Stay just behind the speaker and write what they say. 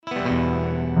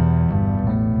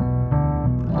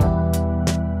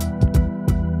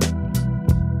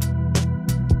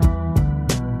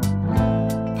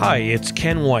Hi, it's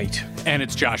Ken White. And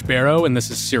it's Josh Barrow, and this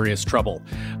is Serious Trouble.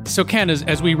 So, Ken,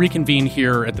 as we reconvene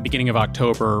here at the beginning of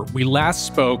October, we last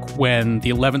spoke when the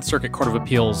 11th Circuit Court of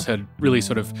Appeals had really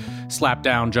sort of slapped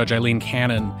down Judge Eileen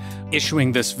Cannon,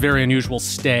 issuing this very unusual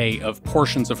stay of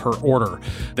portions of her order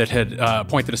that had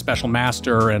appointed a special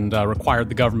master and required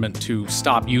the government to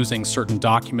stop using certain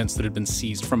documents that had been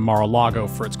seized from Mar-a-Lago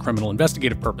for its criminal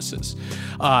investigative purposes.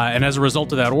 And as a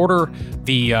result of that order,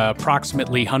 the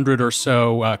approximately 100 or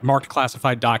so marked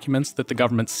classified documents that the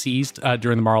government seized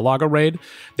during the Mar-a-Lago raid,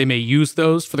 they may use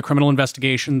those for the criminal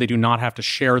investigation. They do not have to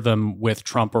share them with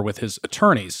Trump or with his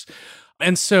attorneys.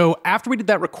 And so after we did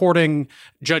that recording,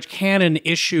 Judge Cannon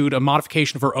issued a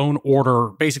modification of her own order,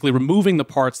 basically removing the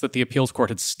parts that the appeals court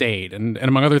had stayed. And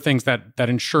among other things, that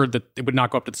ensured that it would not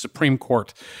go up to the Supreme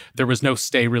Court. There was no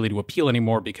stay really to appeal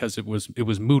anymore because it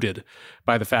was mooted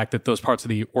by the fact that those parts of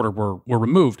the order were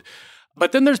removed.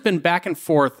 But then there's been back and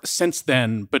forth since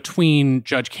then between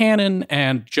Judge Cannon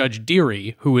and Judge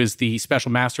Dearie, who is the special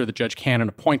master that Judge Cannon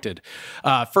appointed.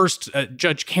 First,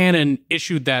 Judge Cannon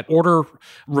issued that order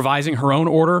revising her own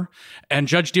order, and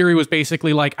Judge Dearie was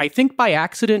basically like, I think by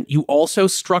accident you also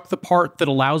struck the part that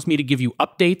allows me to give you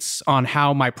updates on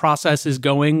how my process is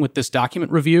going with this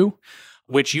document review,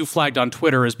 which you flagged on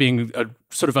Twitter as being a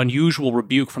sort of unusual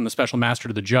rebuke from the special master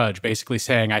to the judge, basically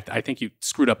saying, I think you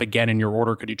screwed up again in your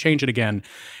order. Could you change it again?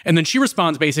 And then she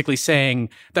responds basically saying,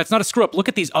 that's not a screw up. Look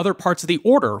at these other parts of the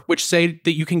order, which say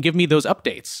that you can give me those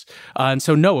updates. And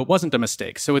so, no, it wasn't a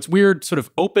mistake. So it's weird sort of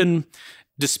open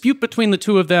dispute between the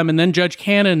two of them, and then Judge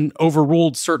Cannon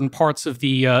overruled certain parts of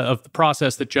the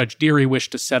process that Judge Dearie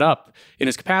wished to set up in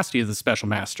his capacity as the special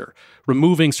master,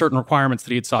 removing certain requirements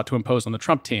that he had sought to impose on the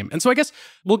Trump team. And so I guess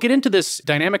we'll get into this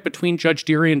dynamic between Judge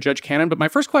Dearie and Judge Cannon, but my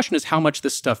first question is how much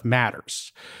this stuff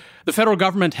matters. The federal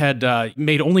government had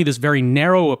made only this very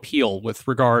narrow appeal with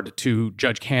regard to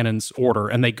Judge Cannon's order,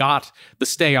 and they got the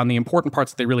stay on the important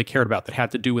parts that they really cared about that had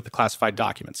to do with the classified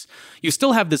documents. You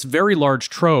still have this very large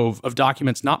trove of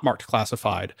documents not marked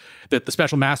classified that the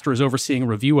special master is overseeing a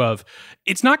review of.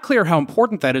 It's not clear how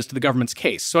important that is to the government's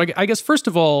case. So I guess, first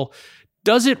of all,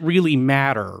 does it really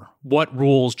matter what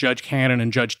rules Judge Cannon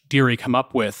and Judge Dearie come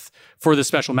up with for the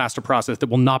special master process that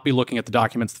will not be looking at the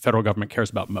documents the federal government cares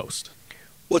about most?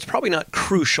 Well, it's probably not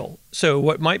crucial. So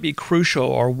what might be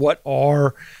crucial are what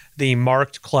are the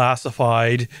marked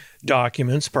classified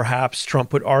documents, perhaps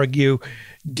Trump would argue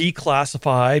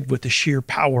declassified with the sheer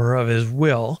power of his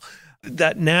will,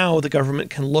 that now the government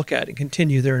can look at and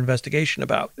continue their investigation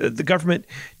about. The government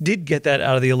did get that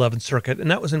out of the 11th Circuit,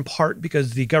 and that was in part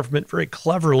because the government very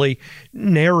cleverly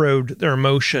narrowed their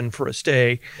motion for a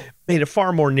stay, made it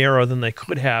far more narrow than they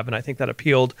could have, and I think that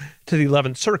appealed to the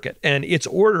 11th Circuit. And its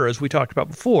order, as we talked about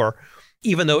before,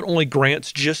 even though it only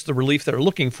grants just the relief they're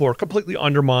looking for, completely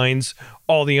undermines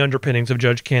all the underpinnings of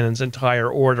Judge Cannon's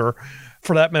entire order,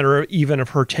 for that matter, even of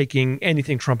her taking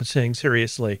anything Trump is saying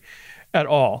seriously at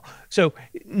all. So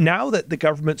now that the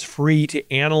government's free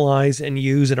to analyze and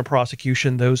use in a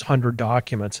prosecution those 100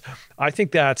 documents, I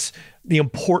think that's the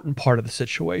important part of the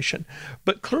situation.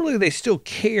 But clearly they still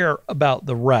care about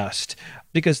the rest,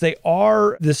 because they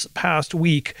are, this past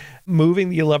week, moving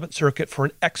the 11th Circuit for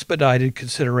an expedited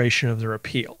consideration of their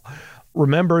appeal.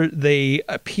 Remember, they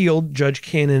appealed Judge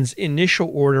Cannon's initial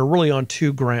order really on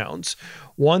two grounds.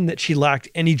 One, that she lacked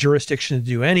any jurisdiction to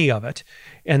do any of it.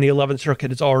 And the 11th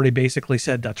Circuit has already basically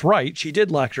said that's right. She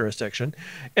did lack jurisdiction.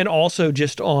 And also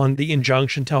just on the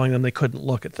injunction telling them they couldn't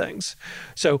look at things.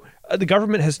 So the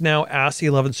government has now asked the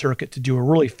 11th Circuit to do a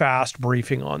really fast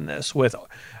briefing on this, with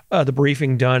the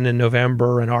briefing done in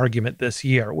November and argument this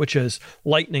year, which is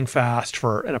lightning fast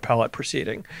for an appellate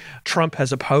proceeding. Trump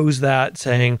has opposed that,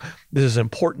 saying this is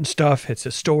important stuff, it's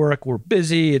historic, we're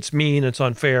busy, it's mean, it's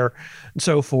unfair, and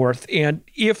so forth. And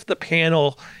if the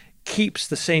panel keeps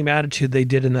the same attitude they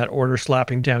did in that order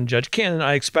slapping down Judge Cannon,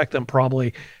 I expect them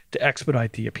probably to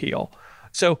expedite the appeal.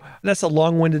 So that's a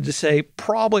long-winded to say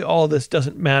probably all of this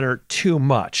doesn't matter too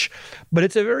much, but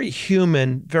it's a very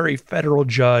human, very federal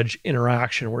judge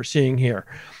interaction we're seeing here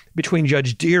between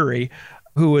Judge Dearie,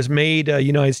 who was made a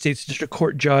United States District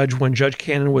Court judge when Judge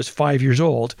Cannon was 5 years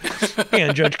old,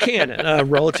 and Judge Cannon, a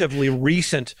relatively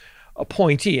recent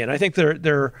appointee. And I think there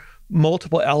are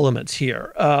multiple elements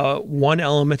here. One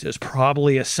element is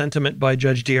probably a sentiment by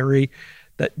Judge Dearie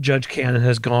that Judge Cannon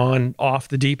has gone off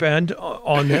the deep end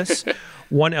on this.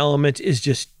 One element is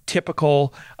just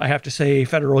typical, I have to say,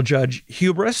 federal judge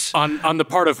hubris. On the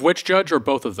part of which judge, or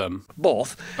both of them?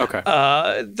 Both. Okay.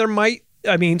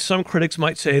 Some critics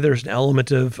might say there's an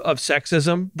element of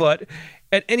sexism, but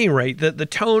at any rate, the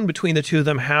tone between the two of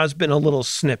them has been a little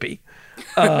snippy,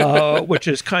 which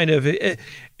is kind of,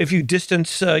 if you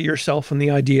distance yourself from the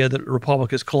idea that the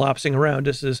Republic is collapsing around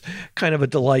us, is kind of a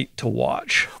delight to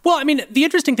watch. Well, I mean, the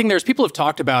interesting thing there is people have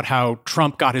talked about how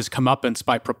Trump got his comeuppance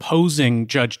by proposing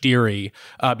Judge Dearie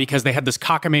because they had this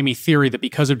cockamamie theory that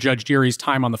because of Judge Dearie's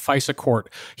time on the FISA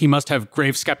court, he must have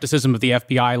grave skepticism of the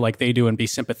FBI like they do and be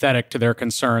sympathetic to their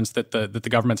concerns that the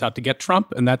government's out to get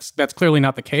Trump. And that's clearly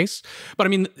not the case. But I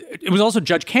mean, it was also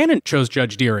Judge Cannon chose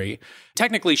Judge Dearie.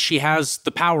 Technically, she has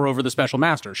the power over the special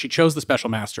master. She chose the special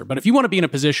master. But if you want to be in a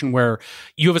position where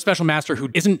you have a special master who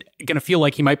isn't going to feel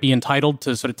like he might be entitled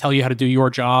to sort of tell you how to do your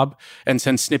job and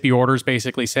send snippy orders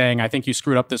basically saying, I think you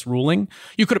screwed up this ruling,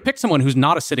 you could have picked someone who's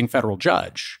not a sitting federal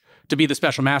judge to be the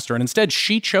special master. And instead,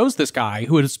 she chose this guy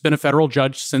who has been a federal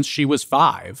judge since she was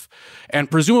 5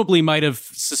 and presumably might have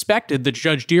suspected that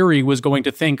Judge Dearie was going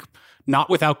to think, not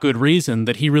without good reason,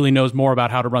 that he really knows more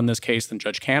about how to run this case than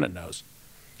Judge Cannon knows.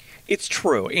 It's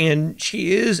true. And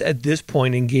she is, at this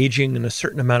point, engaging in a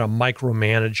certain amount of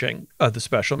micromanaging of the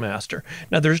special master.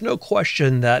 Now, there's no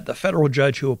question that the federal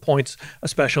judge who appoints a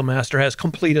special master has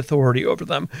complete authority over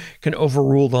them, can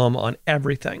overrule them on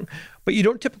everything. But you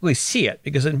don't typically see it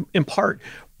because, in part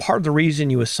of the reason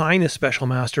you assign a special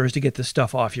master is to get this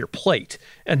stuff off your plate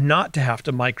and not to have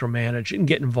to micromanage and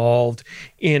get involved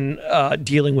in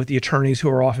dealing with the attorneys who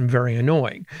are often very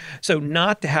annoying. So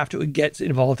not to have to get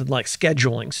involved in like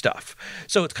scheduling stuff.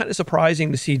 So it's kind of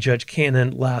surprising to see Judge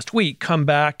Cannon last week come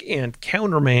back and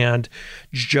countermand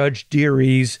Judge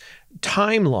Dearie's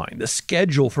timeline, the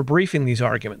schedule for briefing these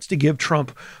arguments to give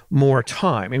Trump more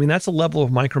time. I mean, that's a level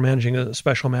of micromanaging a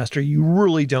special master you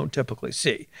really don't typically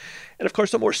see. And of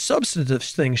course, the more substantive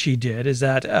thing she did is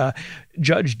that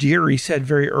Judge Dearie said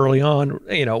very early on,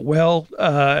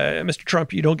 Mr.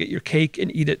 Trump, you don't get your cake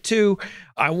and eat it too.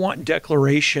 I want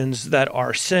declarations that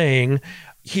are saying,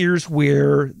 here's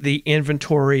where the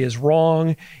inventory is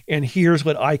wrong, and here's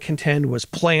what I contend was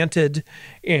planted,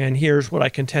 and here's what I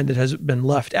contended has been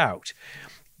left out.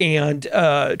 And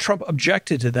Trump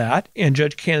objected to that, and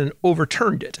Judge Cannon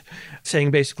overturned it,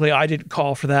 saying basically, I didn't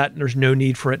call for that, and there's no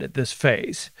need for it at this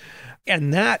phase.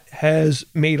 And that has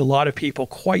made a lot of people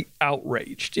quite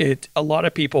outraged. A lot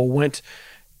of people went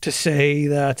to say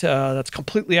that that's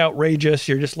completely outrageous.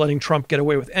 You're just letting Trump get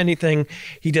away with anything.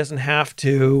 He doesn't have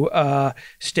to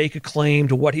stake a claim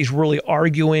to what he's really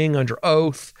arguing under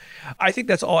oath. I think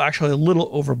that's all actually a little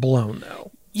overblown,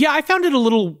 though. Yeah, I found it a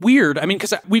little weird. I mean,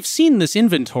 because we've seen this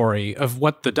inventory of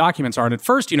what the documents are. And at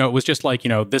first, it was just like,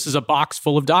 this is a box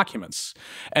full of documents.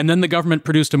 And then the government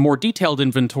produced a more detailed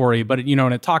inventory, but,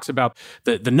 and it talks about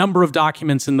the number of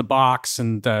documents in the box.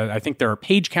 And I think there are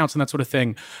page counts and that sort of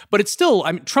thing. But it's still,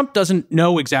 Trump doesn't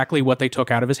know exactly what they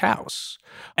took out of his house.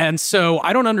 And so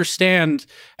I don't understand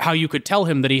how you could tell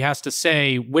him that he has to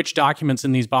say which documents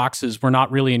in these boxes were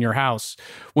not really in your house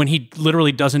when he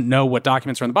literally doesn't know what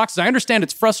documents are in the boxes. I understand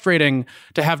it's frustrating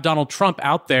to have Donald Trump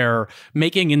out there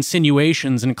making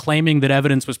insinuations and claiming that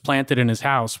evidence was planted in his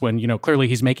house when, clearly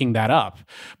he's making that up.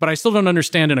 But I still don't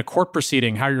understand in a court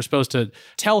proceeding how you're supposed to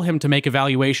tell him to make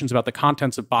evaluations about the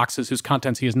contents of boxes whose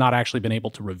contents he has not actually been able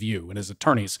to review and his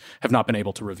attorneys have not been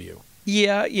able to review.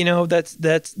 Yeah, that's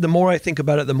the more I think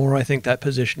about it, the more I think that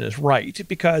position is right,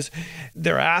 because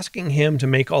they're asking him to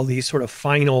make all these sort of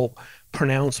final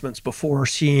pronouncements before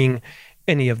seeing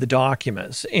any of the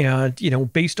documents. And,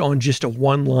 based on just a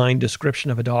one-line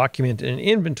description of a document in an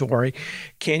inventory,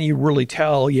 can you really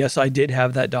tell, yes, I did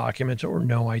have that document, or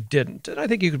no, I didn't? And I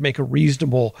think you could make a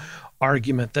reasonable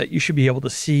argument that you should be able to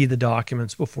see the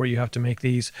documents before you have to make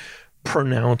these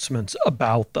pronouncements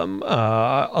about them,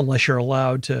 unless you're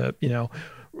allowed to,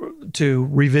 to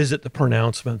revisit the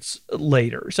pronouncements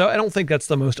later. So I don't think that's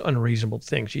the most unreasonable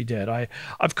thing she did.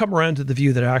 I've come around to the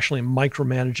view that actually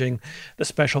micromanaging the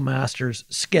special master's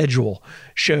schedule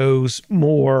shows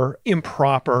more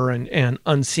improper and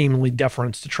unseemly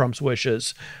deference to Trump's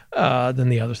wishes than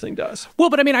the other thing does.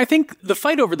 Well, but I think the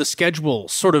fight over the schedule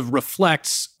sort of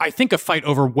reflects, a fight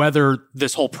over whether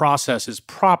this whole process is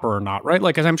proper or not, right?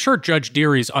 Like, as I'm sure Judge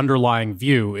Dearie's underlying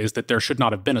view is that there should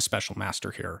not have been a special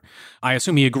master here. I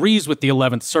assume he agrees with the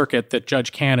 11th Circuit that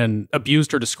Judge Cannon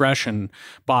abused her discretion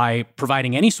by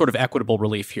providing any sort of equitable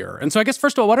relief here. And so I guess,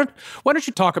 first of all, why don't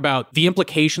you talk about the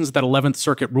implications of that 11th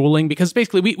Circuit ruling? Because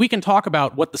basically we can talk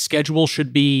about what the schedule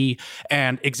should be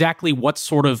and exactly what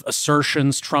sort of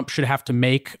assertions Trump should have to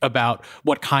make about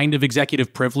what kind of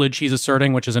executive privilege he's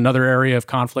asserting, which is another area of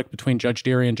conflict between Judge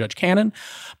Dearie and Judge Cannon.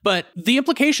 But the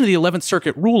implication of the 11th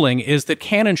Circuit ruling is that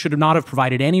Cannon should not have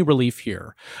provided any relief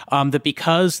here, that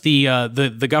because the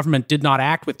the government did not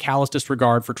act with callous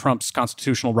disregard for Trump's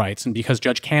constitutional rights, and because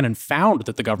Judge Cannon found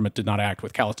that the government did not act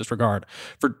with callous disregard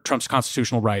for Trump's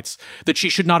constitutional rights, that she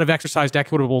should not have exercised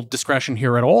equitable discretion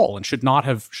here at all, and should not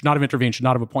have intervened, should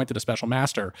not have appointed a special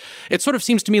master. It sort of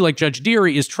seems to me like Judge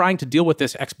Dearie is trying to deal with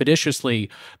this expeditiously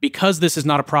because this is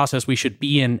not a process we should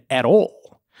be in at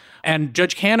all. And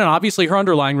Judge Cannon, obviously, her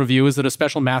underlying review is that a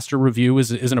special master review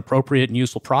is an appropriate and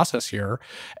useful process here.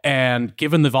 And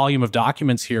given the volume of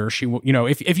documents here,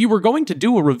 if you were going to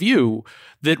do a review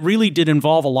that really did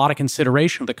involve a lot of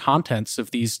consideration of the contents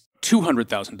of these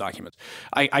 200,000 documents,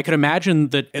 I could imagine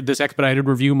that this expedited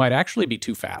review might actually be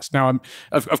too fast. Now,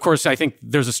 of course, I think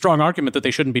there's a strong argument that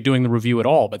they shouldn't be doing the review at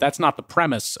all, but that's not the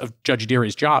premise of Judge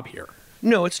Dearie's job here.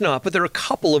 No, it's not. But there are a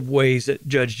couple of ways that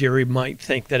Judge Dearie might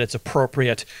think that it's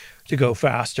appropriate to go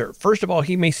faster. First of all,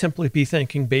 he may simply be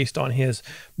thinking, based on his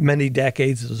many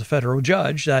decades as a federal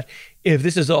judge, that if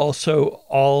this is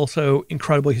also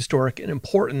incredibly historic and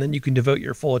important, then you can devote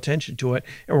your full attention to it,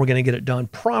 and we're going to get it done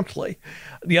promptly.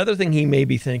 The other thing he may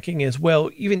be thinking is, well,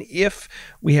 even if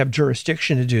we have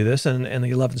jurisdiction to do this, and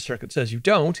the 11th Circuit says you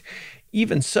don't,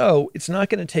 even so, it's not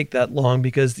going to take that long,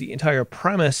 because the entire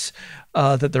premise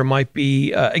that there might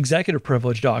be executive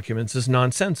privilege documents is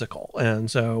nonsensical. And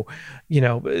so,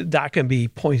 that can be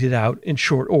pointed out in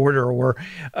short order, or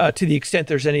to the extent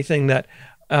there's anything that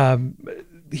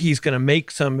he's going to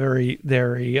make some very,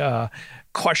 very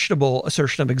questionable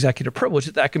assertion of executive privilege,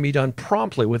 that can be done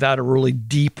promptly without a really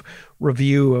deep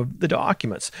review of the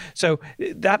documents. So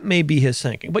that may be his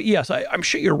thinking. But yes, I'm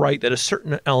sure you're right that a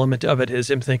certain element of it is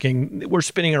him thinking, we're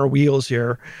spinning our wheels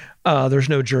here. There's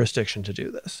no jurisdiction to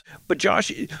do this. But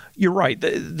Josh, you're right.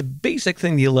 The basic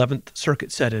thing the 11th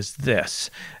Circuit said is this,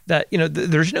 that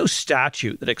there's no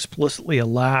statute that explicitly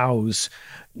allows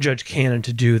Judge Cannon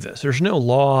to do this. There's no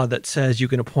law that says you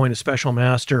can appoint a special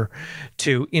master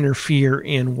to interfere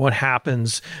in what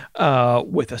happens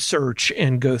with a search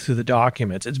and go through the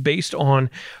documents. It's based on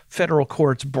federal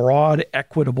courts' broad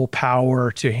equitable power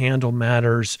to handle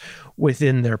matters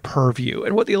within their purview.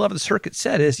 And what the 11th Circuit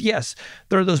said is, yes,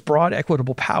 there are those broad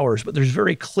equitable powers, but there's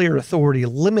very clear authority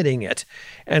limiting it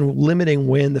and limiting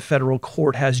when the federal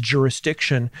court has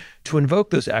jurisdiction to invoke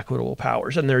those equitable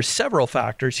powers. And there's several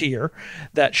factors here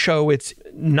that show it's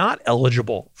not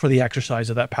eligible for the exercise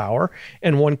of that power.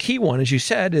 And one key one, as you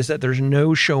said, is that there's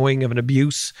no showing of an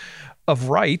abuse of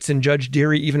rights, and Judge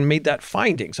Dearie even made that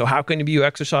finding. So how can you be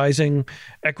exercising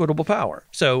equitable power?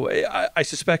 So I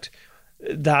suspect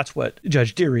that's what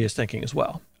Judge Dearie is thinking as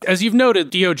well. As you've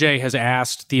noted, DOJ has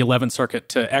asked the 11th Circuit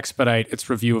to expedite its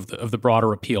review of the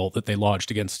broader appeal that they lodged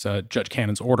against Judge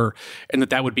Cannon's order, and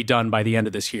that would be done by the end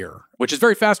of this year, which is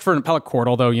very fast for an appellate court,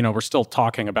 although, we're still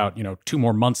talking about, 2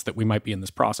 more months that we might be in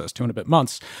this process, 2 and a bit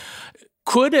months.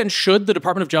 Could and should the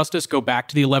Department of Justice go back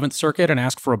to the 11th Circuit and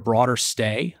ask for a broader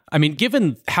stay? I mean,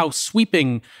 given how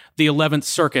sweeping the 11th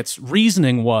Circuit's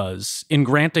reasoning was in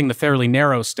granting the fairly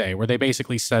narrow stay, where they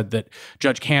basically said that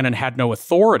Judge Cannon had no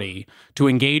authority to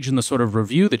engage in the sort of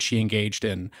review that she engaged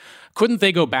in, couldn't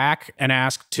they go back and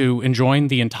ask to enjoin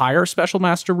the entire special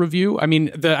master review? I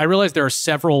mean, I realize there are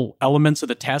several elements of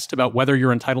the test about whether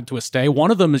you're entitled to a stay.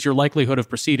 One of them is your likelihood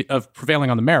of prevailing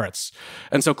on the merits.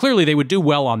 And so clearly they would do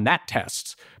well on that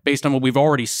test based on what we've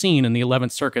already seen in the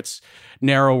 11th Circuit's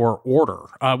narrower order.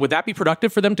 Would that be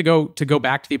productive for them to go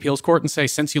back to the appeals court and say,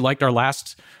 since you liked our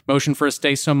last motion for a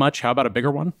stay so much, how about a bigger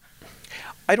one?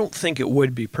 I don't think it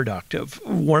would be productive.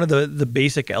 One of the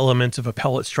basic elements of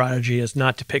appellate strategy is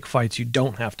not to pick fights you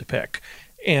don't have to pick,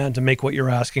 and to make what you're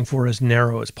asking for as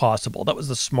narrow as possible. That was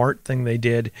the smart thing they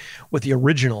did with the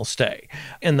original stay.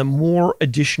 And the more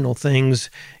additional things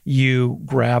you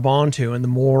grab onto and the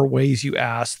more ways you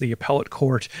ask the appellate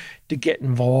court to get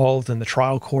involved in the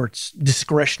trial court's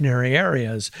discretionary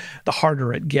areas, the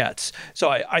harder it gets. So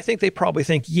I think they probably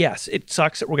think, yes, it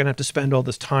sucks that we're going to have to spend all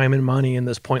this time and money in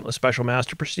this pointless special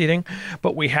master proceeding,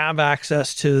 but we have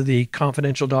access to the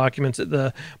confidential documents,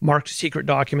 the marked secret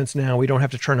documents now. We don't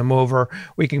have to turn them over.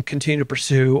 We can continue to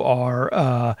pursue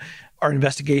our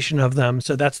investigation of them.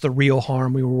 So that's the real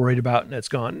harm we were worried about, and it's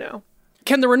gone now.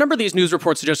 Ken, there were a number of these news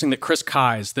reports suggesting that Chris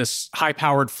Kise, this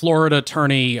high-powered Florida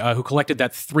attorney who collected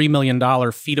that $3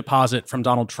 million fee deposit from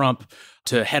Donald Trump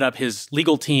to head up his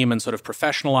legal team and sort of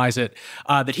professionalize it,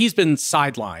 that he's been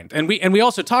sidelined. And we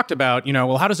also talked about,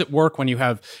 well, how does it work when you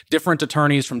have different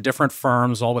attorneys from different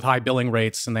firms, all with high billing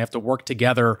rates, and they have to work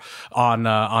together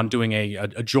on doing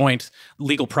a joint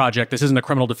legal project? This isn't a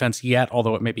criminal defense yet,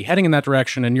 although it may be heading in that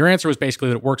direction. And your answer was basically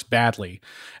that it works badly.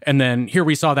 And then here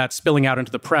we saw that spilling out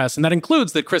into the press. And that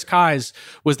includes that Chris Kise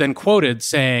was then quoted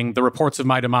saying, the reports of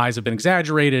my demise have been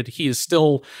exaggerated. He is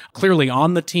still clearly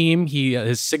on the team.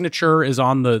 His signature is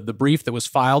on the brief that was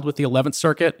filed with the 11th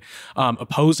Circuit,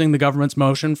 opposing the government's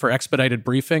motion for expedited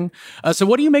briefing. So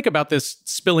what do you make about this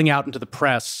spilling out into the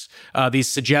press, these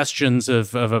suggestions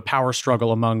of a power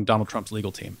struggle among Donald Trump's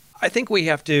legal team? I think we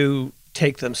have to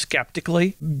take them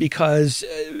skeptically because,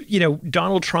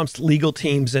 Donald Trump's legal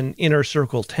teams and inner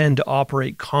circle tend to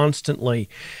operate constantly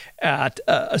at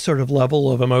a sort of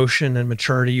level of emotion and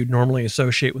maturity you'd normally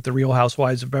associate with the Real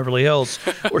Housewives of Beverly Hills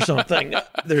or something.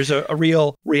 There's a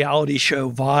real reality show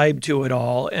vibe to it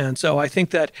all. And so I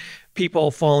think that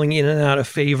people falling in and out of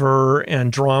favor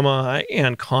and drama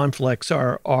and conflicts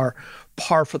are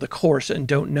par for the course and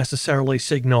don't necessarily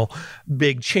signal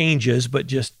big changes, but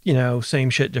just,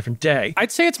 same shit, different day.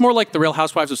 I'd say it's more like the Real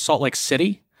Housewives of Salt Lake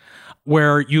City,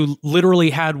 where you literally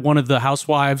had one of the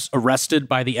housewives arrested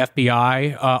by the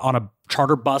FBI on a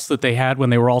charter bus that they had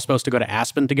when they were all supposed to go to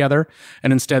Aspen together.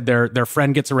 And instead their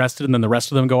friend gets arrested and then the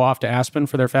rest of them go off to Aspen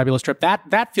for their fabulous trip.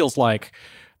 That feels like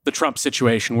the Trump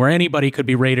situation where anybody could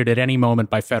be raided at any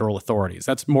moment by federal authorities.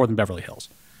 That's more than Beverly Hills.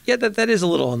 Yeah, that is a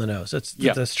little on the nose.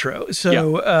 That's true.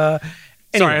 So, anyway,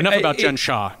 sorry, enough about Jen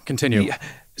Shah. Continue. Yeah.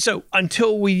 So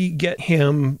until we get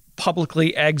him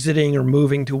publicly exiting or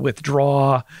moving to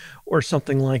withdraw or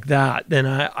something like that, then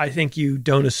I think you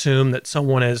don't assume that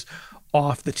someone is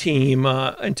off the team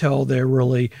until they're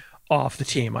really off the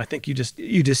team. I think you just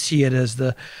see it as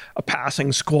a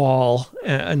passing squall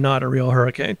and not a real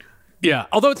hurricane. Yeah,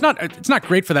 although it's not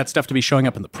great for that stuff to be showing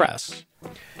up in the press.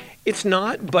 It's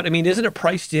not, but isn't it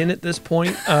priced in at this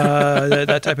point?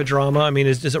 That type of drama.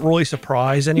 Does it really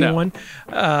surprise anyone?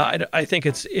 No. I think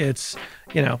it's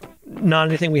not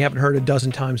anything we haven't heard a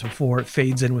dozen times before. It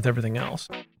fades in with everything else.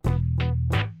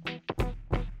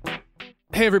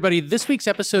 Hey, everybody. This week's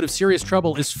episode of Serious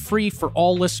Trouble is free for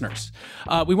all listeners.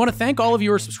 We want to thank all of you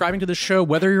who are subscribing to this show,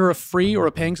 whether you're a free or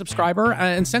a paying subscriber.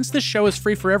 And since this show is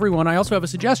free for everyone, I also have a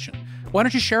suggestion. Why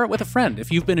don't you share it with a friend?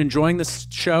 If you've been enjoying this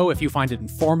show, if you find it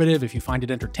informative, if you find it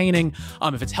entertaining,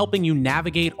 if it's helping you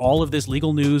navigate all of this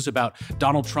legal news about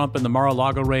Donald Trump and the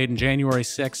Mar-a-Lago raid and January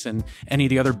 6th and any of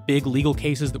the other big legal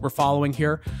cases that we're following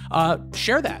here,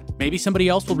 share that. Maybe somebody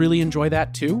else will really enjoy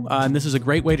that too. And this is a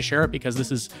great way to share it because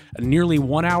this is a nearly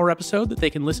 1 hour episode that they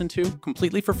can listen to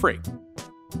completely for free.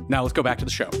 Now let's go back to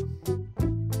the show.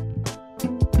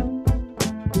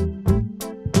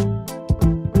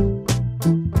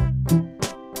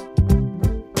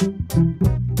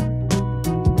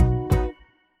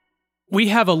 We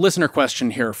have a listener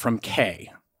question here from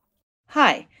Kay.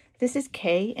 Hi, this is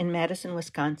Kay in Madison,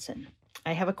 Wisconsin.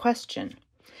 I have a question.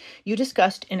 You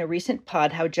discussed in a recent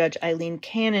pod how Judge Eileen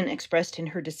Cannon expressed in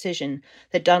her decision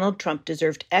that Donald Trump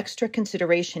deserved extra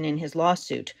consideration in his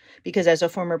lawsuit because as a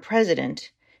former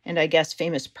president, and I guess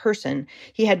famous person,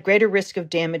 he had greater risk of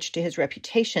damage to his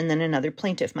reputation than another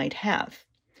plaintiff might have.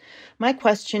 My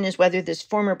question is whether this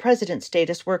former president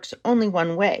status works only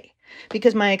one way,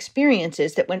 because my experience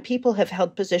is that when people have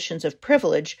held positions of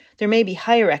privilege, there may be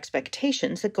higher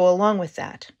expectations that go along with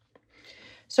that.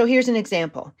 So here's an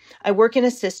example. I work in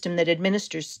a system that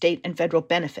administers state and federal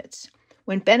benefits.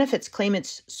 When benefits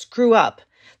claimants screw up,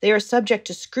 they are subject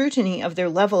to scrutiny of their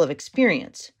level of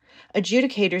experience.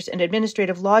 Adjudicators and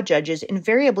administrative law judges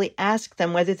invariably ask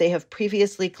them whether they have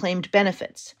previously claimed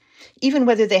benefits, even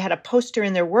whether they had a poster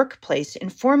in their workplace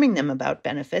informing them about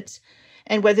benefits,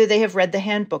 and whether they have read the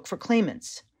handbook for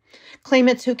claimants.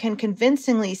 Claimants who can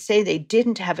convincingly say they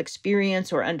didn't have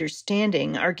experience or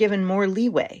understanding are given more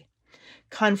leeway.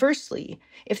 Conversely,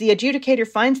 if the adjudicator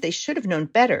finds they should have known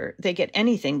better, they get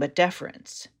anything but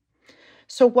deference.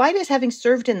 So why does having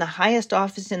served in the highest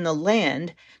office in the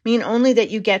land mean only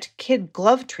that you get kid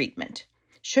glove treatment?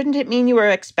 Shouldn't it mean you are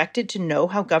expected to know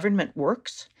how government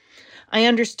works? I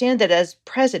understand that as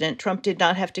president, Trump did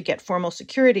not have to get formal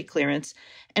security clearance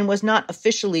and was not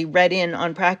officially read in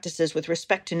on practices with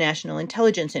respect to national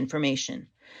intelligence information.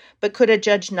 But could a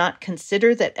judge not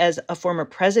consider that as a former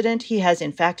president, he has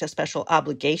in fact a special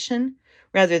obligation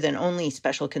rather than only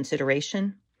special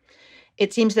consideration?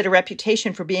 It seems that a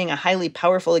reputation for being a highly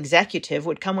powerful executive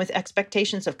would come with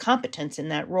expectations of competence in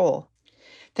that role.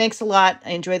 Thanks a lot.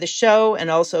 I enjoy the show and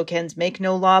also Ken's Make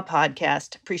No Law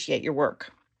podcast. Appreciate your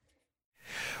work.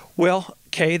 Well,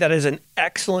 Kay, that is an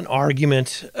excellent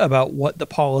argument about what the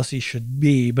policy should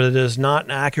be, but it is not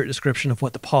an accurate description of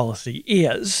what the policy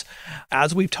is.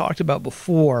 As we've talked about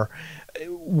before,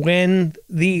 when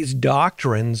these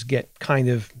doctrines get kind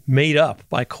of made up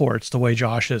by courts, the way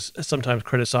Josh has sometimes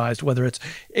criticized, whether it's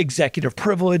executive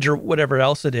privilege or whatever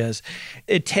else it is,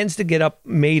 it tends to get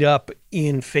made up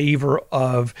in favor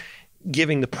of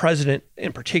giving the president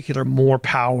in particular more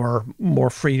power, more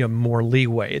freedom, more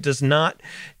leeway. It does not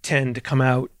tend to come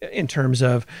out in terms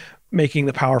of making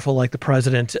the powerful, like the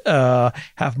president,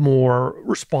 have more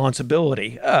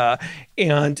responsibility.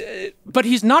 But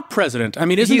he's not president. I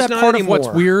mean, isn't that part of what's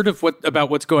weird about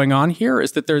what's going on here?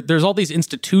 Is that there's all these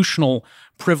institutional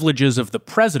privileges of the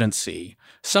presidency,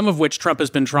 some of which Trump has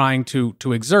been trying to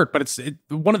exert. But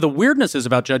one of the weirdnesses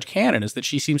about Judge Cannon is that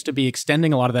she seems to be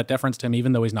extending a lot of that deference to him,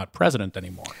 even though he's not president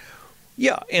anymore.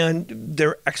 Yeah, and there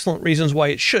are excellent reasons why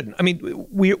it shouldn't. I mean,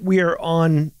 we are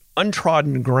on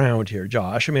untrodden ground here,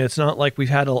 Josh. I mean, it's not like we've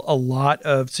had a lot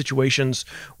of situations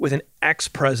with an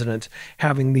ex-president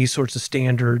having these sorts of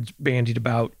standards bandied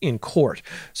about in court.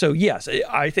 So yes,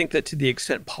 I think that to the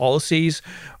extent policies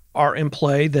are in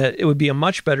play, that it would be a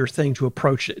much better thing to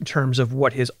approach it in terms of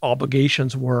what his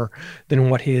obligations were than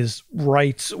what his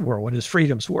rights were, what his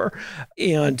freedoms were.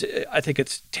 And I think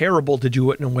it's terrible to do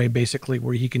it in a way basically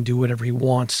where he can do whatever he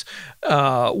wants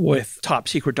with top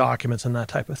secret documents and that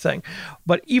type of thing.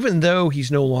 But even though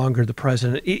he's no longer the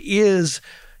president, it is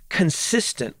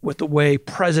consistent with the way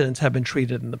presidents have been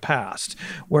treated in the past,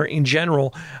 where in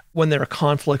general, when there are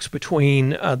conflicts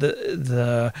between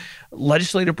the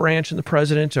legislative branch and the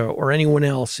president or anyone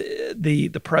else, the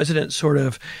president's sort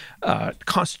of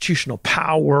constitutional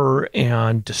power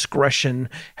and discretion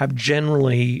have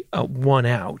generally won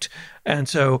out. And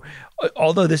so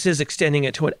although this is extending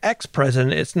it to an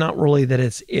ex-president, it's not really that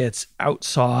it's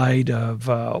outside of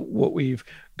what we've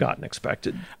gotten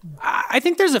expected. I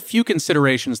think there's a few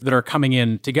considerations that are coming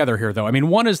in together here, though. I mean,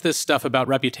 one is this stuff about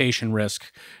reputation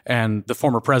risk and the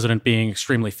former president being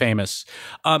extremely famous.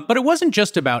 But it wasn't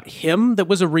just about him that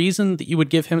was a reason that you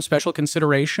would give him special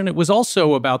consideration. It was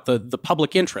also about the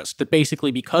public interest, that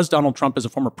basically because Donald Trump is a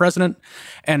former president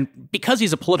and because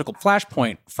he's a political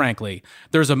flashpoint, frankly,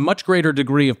 there's a much greater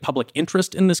degree of public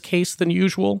interest in this case than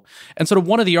usual. And sort of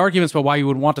one of the arguments about why you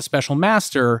would want a special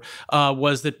master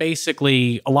was that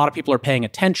basically a lot of people are paying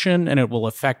attention and it will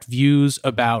affect views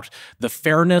about the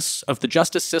fairness of the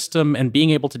justice system, and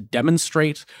being able to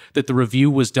demonstrate that the review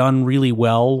was done really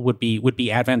well would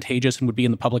be advantageous and would be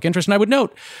in the public interest. And I would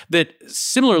note that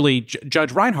similarly,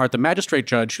 Judge Reinhardt, the magistrate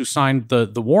judge who signed the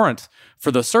warrant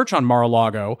for the search on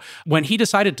Mar-a-Lago, when he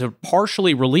decided to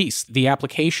partially release the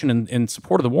application in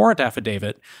support of the warrant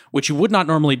affidavit, which you would not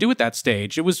normally do at that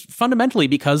stage, it was fundamentally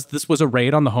because this was a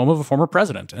raid on the home of a former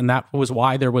president. And that was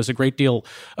why there was a great deal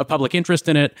of public interest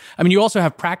in it. I mean, you also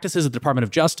have practices at the Department of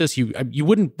Justice. You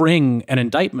wouldn't bring an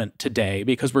indictment today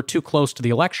because we're too close to the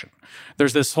election.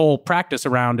 There's this whole practice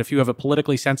around if you have a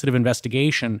politically sensitive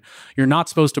investigation, you're not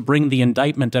supposed to bring the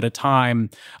indictment at a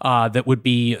time that would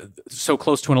be so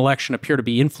close to an election, appear to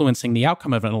be influencing the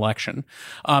outcome of an election.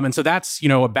 And so that's,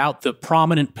 about the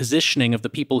prominent positioning of the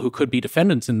people who could be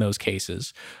defendants in those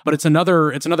cases. But it's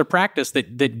another practice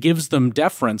that gives them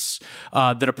deference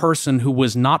that a person who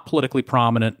was not politically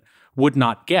prominent would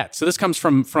not get. So this comes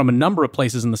from a number of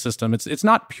places in the system. It's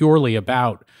not purely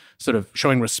about sort of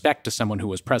showing respect to someone who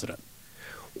was president.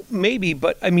 Maybe,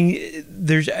 but I mean,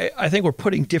 I think we're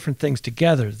putting different things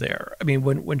together there. I mean,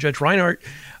 when Judge Reinhardt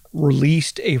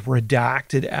released a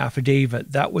redacted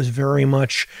affidavit, that was very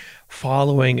much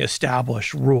following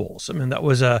established rules. I mean, that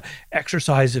was a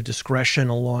exercise of discretion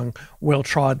along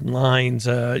well-trodden lines,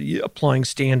 applying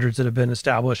standards that have been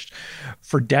established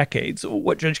for decades.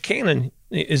 What Judge Cannon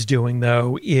is doing,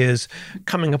 though, is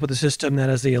coming up with a system that,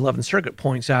 as the 11th Circuit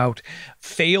points out,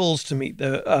 fails to meet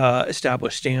the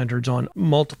established standards on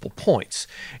multiple points.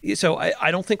 So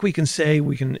I don't think we can say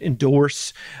we can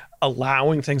endorse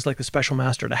allowing things like the special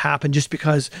master to happen just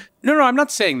because... No, I'm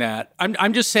not saying that.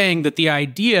 I'm just saying that the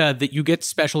idea that you get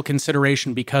special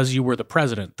consideration because you were the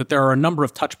president, that there are a number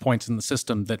of touch points in the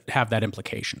system that have that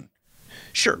implication.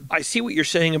 Sure. I see what you're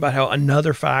saying about how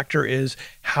another factor is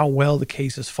how well the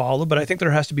case is followed, but I think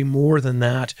there has to be more than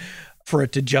that for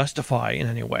it to justify in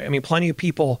any way. I mean, plenty of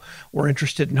people were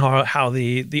interested in how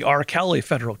the R. Kelly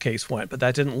federal case went, but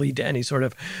that didn't lead to any sort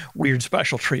of weird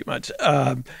special treatment.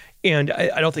 And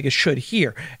I don't think it should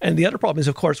here. And the other problem is,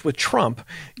 of course, with Trump,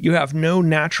 you have no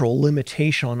natural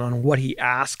limitation on what he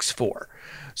asks for.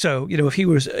 So, if he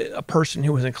was a person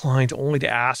who was inclined only to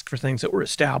ask for things that were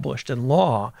established in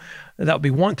law, that would be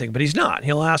one thing. But he's not.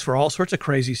 He'll ask for all sorts of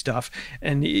crazy stuff.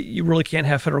 And you really can't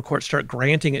have federal courts start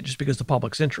granting it just because the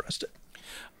public's interested.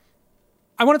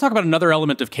 I want to talk about another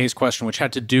element of Kay's question, which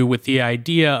had to do with the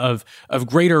idea of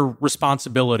greater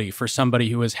responsibility for somebody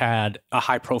who has had a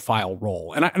high-profile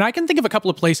role. And I can think of a couple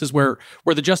of places where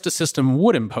the justice system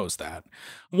would impose that.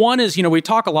 One is, we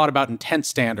talk a lot about intent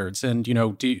standards and,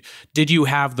 did you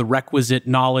have the requisite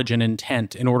knowledge and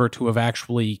intent in order to have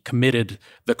actually committed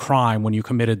the crime when you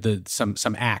committed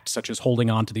some act, such as holding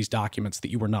on to these documents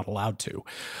that you were not allowed to.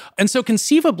 And so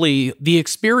conceivably, the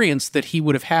experience that he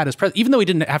would have had as president, even though he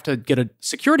didn't have to get a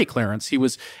security clearance, he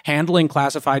was handling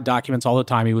classified documents all the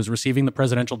time. He was receiving the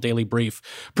presidential daily brief.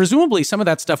 Presumably, some of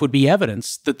that stuff would be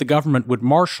evidence that the government would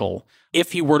marshal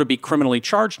if he were to be criminally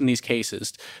charged in these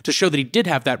cases to show that he did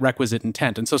have that requisite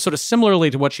intent. And so sort of similarly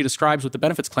to what she describes with the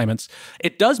benefits claimants,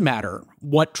 it does matter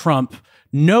what Trump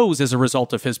knows as a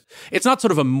result of his. It's not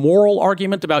sort of a moral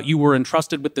argument about you were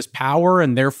entrusted with this power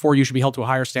and therefore you should be held to a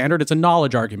higher standard. It's a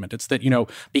knowledge argument. It's that,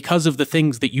 because of the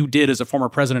things that you did as a former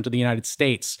president of the United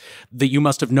States, that you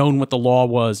must have known what the law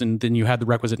was and then you had the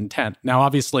requisite intent. Now,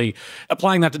 obviously,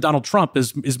 applying that to Donald Trump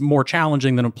is more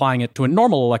challenging than applying it to a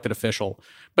normal elected official.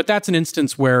 But that's an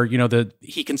instance where,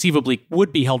 he conceivably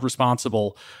would be held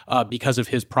responsible because of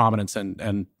his prominence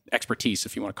and expertise,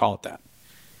 if you want to call it that.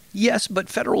 Yes, but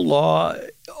federal law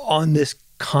on this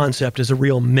concept is a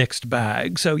real mixed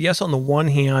bag. So yes, on the one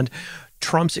hand,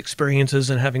 Trump's experiences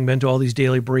and having been to all these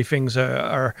daily briefings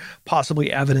are possibly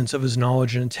evidence of his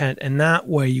knowledge and intent. And that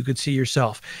way you could see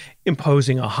yourself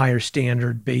imposing a higher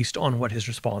standard based on what his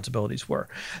responsibilities were.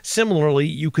 Similarly,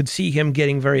 you could see him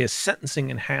getting various sentencing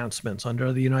enhancements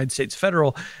under the United States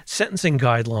federal sentencing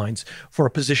guidelines for a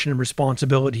position of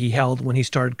responsibility he held when he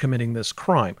started committing this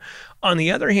crime. On the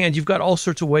other hand, you've got all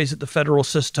sorts of ways that the federal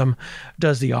system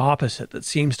does the opposite, that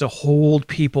seems to hold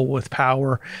people with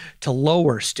power to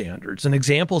lower standards. And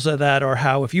examples of that are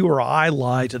how if you or I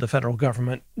lie to the federal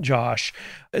government, Josh,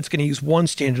 it's going to use one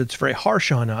standard that's very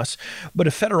harsh on us. But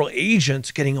if federal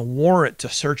agents getting a warrant to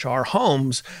search our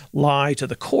homes lie to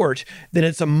the court, then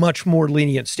it's a much more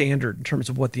lenient standard in terms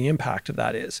of what the impact of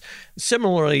that is.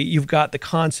 Similarly, you've got the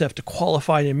concept of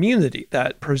qualified immunity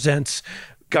that presents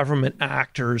government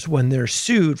actors when they're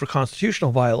sued for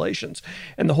constitutional violations.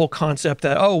 And the whole concept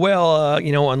that,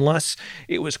 unless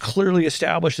it was clearly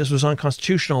established this was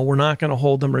unconstitutional, we're not going to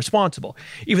hold them responsible.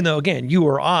 Even though, again, you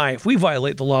or I, if we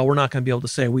violate the law, we're not going to be able to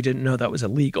say we didn't know that was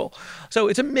illegal. So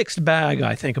it's a mixed bag,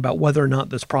 I think, about whether or not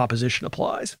this proposition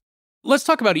applies. Let's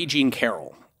talk about E. Jean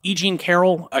Carroll. E. Jean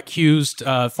Carroll accused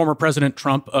former President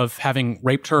Trump of having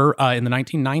raped her in the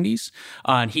 1990s.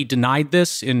 And he denied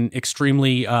this in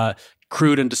extremely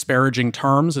crude and disparaging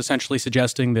terms, essentially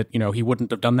suggesting that, he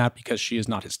wouldn't have done that because she is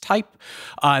not his type.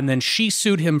 And then she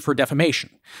sued him for defamation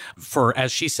for, as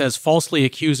she says, falsely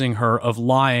accusing her of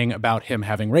lying about him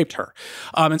having raped her.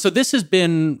 And so this has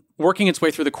been working its way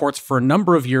through the courts for a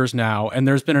number of years now, and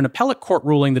there's been an appellate court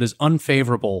ruling that is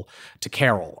unfavorable to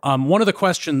Carroll. One of the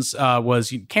questions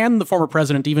was, can the former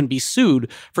president even be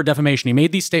sued for defamation? He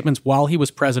made these statements while he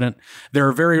was president. There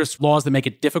are various laws that make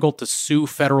it difficult to sue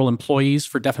federal employees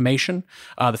for defamation,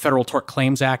 the Federal Tort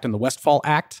Claims Act and the Westfall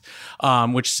Act,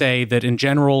 which say that in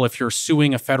general, if you're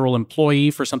suing a federal employee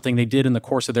for something they did in the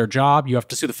course of their job, you have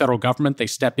to sue the federal government. They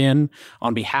step in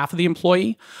on behalf of the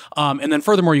employee. And then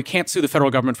furthermore, you can't sue the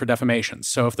federal government for defamation.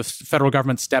 So if the federal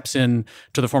government steps in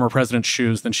to the former president's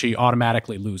shoes, then she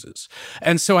automatically loses.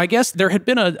 And so I guess there had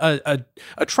been a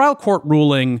trial court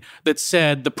ruling that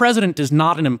said the president is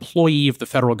not an employee of the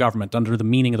federal government under the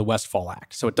meaning of the Westfall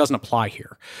Act. So it doesn't apply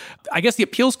here. I guess the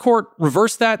appeals court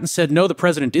reversed that and said, no, the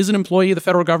president is an employee of the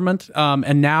federal government.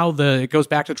 And now it goes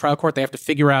back to the trial court. They have to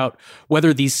figure out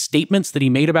whether these statements that he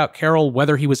made about Carroll,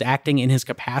 whether he was acting in his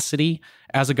capacity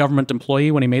as a government employee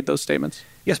when he made those statements.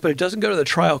 Yes, but it doesn't go to the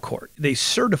trial court. They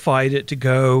certified it to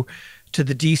go to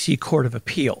the D.C. Court of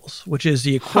Appeals, which is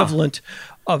the equivalent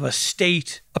of a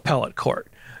state appellate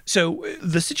court. So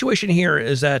the situation here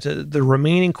is that the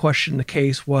remaining question in the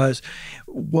case was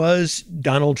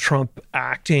Donald Trump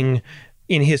acting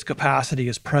in his capacity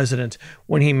as president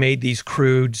when he made these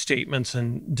crude statements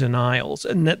and denials.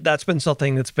 And that's been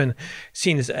something that's been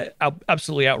seen as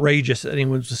absolutely outrageous that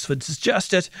anyone would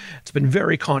suggest it. It's been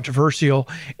very controversial.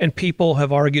 And people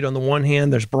have argued on the one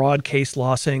hand, there's broad case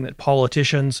law saying that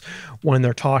politicians, when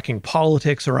they're talking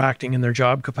politics, are acting in their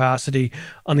job capacity.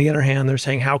 On the other hand, they're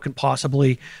saying, how can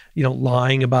possibly,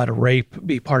 lying about a rape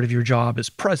be part of your job as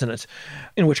president?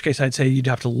 In which case I'd say you'd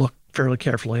have to look fairly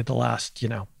carefully at the last,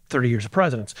 30 years of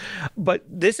presidents. But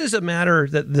this is a matter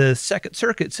that the Second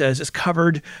Circuit says is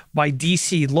covered by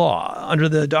D.C. law under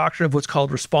the doctrine of what's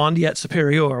called respondeat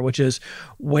superior, which is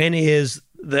when is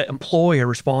the employer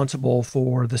responsible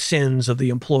for the sins of the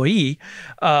employee,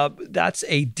 that's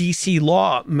a D.C.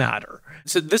 law matter.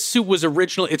 So this suit was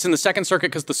originally, it's in the Second Circuit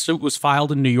because the suit was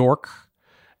filed in New York,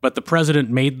 but the president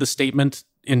made the statement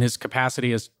in his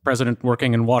capacity as president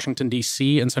working in Washington,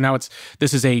 D.C. And so now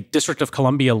this is a District of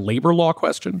Columbia labor law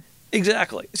question?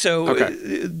 Exactly. So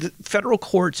the federal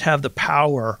courts have the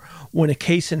power when a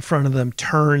case in front of them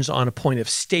turns on a point of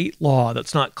state law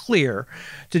that's not clear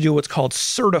to do what's called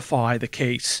certify the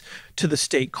case to the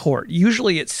state court.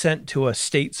 Usually it's sent to a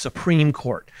state Supreme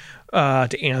Court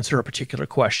to answer a particular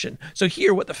question. So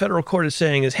here what the federal court is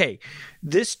saying is, hey,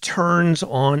 this turns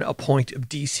on a point of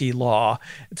D.C. law.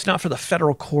 It's not for the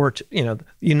federal court, the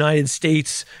United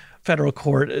States federal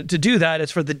court to do that.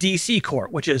 It's for the D.C.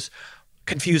 court, which is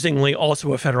confusingly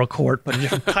also a federal court, but a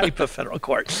different type of federal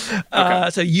court.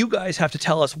 So you guys have to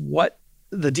tell us what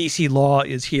the D.C. law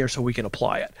is here so we can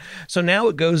apply it. So now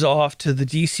it goes off to the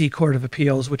D.C. Court of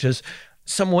Appeals, which is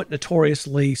somewhat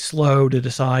notoriously slow to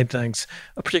decide things,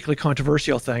 particularly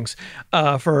controversial things,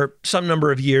 for some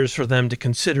number of years for them to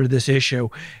consider this issue.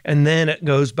 And then it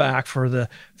goes back for the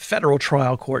federal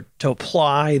trial court to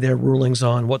apply their rulings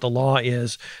on what the law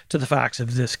is to the facts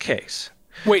of this case.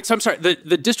 Wait, so I'm sorry.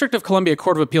 The District of Columbia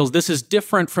Court of Appeals, this is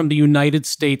different from the United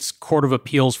States Court of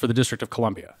Appeals for the District of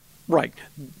Columbia. Right.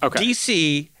 Okay.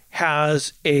 D.C.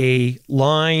 has a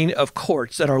line of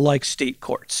courts that are like state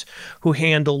courts who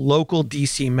handle local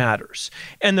D.C. matters.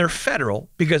 And they're federal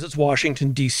because it's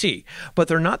Washington, D.C. But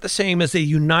they're not the same as the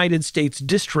United States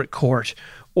District Court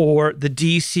or the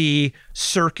D.C.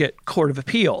 Circuit Court of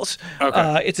Appeals.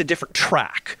 It's a different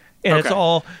track. And it's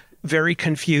all very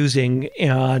confusing,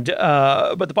 and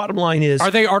but the bottom line is: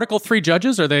 are they Article III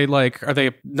judges? Are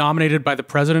they nominated by the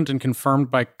president and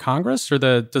confirmed by Congress, or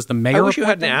does the mayor? I wish you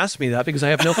hadn't asked me that because I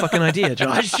have no fucking idea,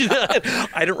 Josh.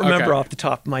 I don't remember off the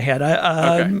top of my head.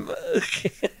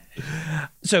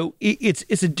 So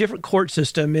it's a different court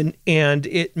system, and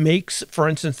it makes, for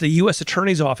instance, the U.S.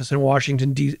 Attorney's Office in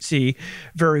Washington, D.C.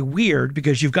 very weird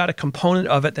because you've got a component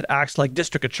of it that acts like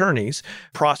district attorneys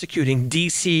prosecuting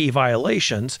D.C.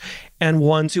 violations and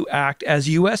ones who act as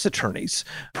U.S. attorneys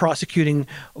prosecuting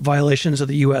violations of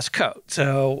the U.S. Code.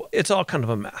 So it's all kind of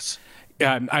a mess.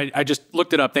 Yeah, I just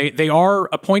looked it up. They are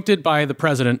appointed by the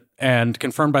president and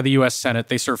confirmed by the U.S. Senate.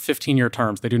 They serve 15-year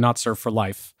terms. They do not serve for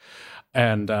life.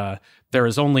 And there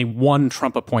is only one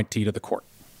Trump appointee to the court.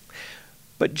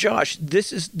 But Josh,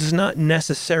 does not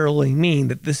necessarily mean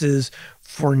that this is,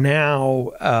 for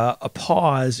now, a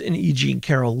pause in E. Jean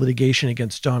Carroll litigation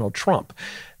against Donald Trump.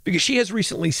 Because she has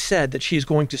recently said that she is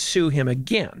going to sue him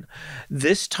again,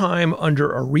 this time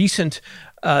under a recent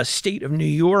state of New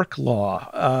York law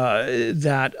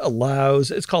that allows,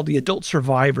 it's called the Adult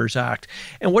Survivors Act.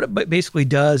 And what it basically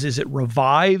does is it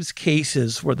revives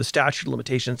cases where the statute of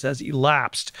limitations has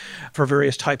elapsed for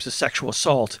various types of sexual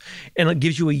assault. And it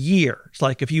gives you a year. It's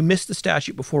like, if you missed the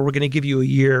statute before, we're going to give you a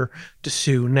year to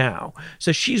sue now.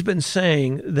 So she's been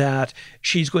saying that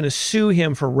she's going to sue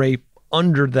him for rape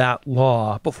under that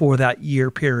law before that year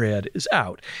period is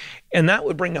out. And that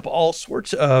would bring up all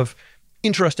sorts of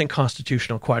interesting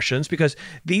constitutional questions, because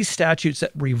these statutes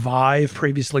that revive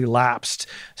previously lapsed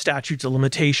statutes of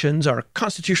limitations are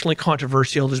constitutionally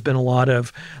controversial. There's been a lot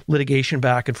of litigation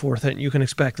back and forth, and you can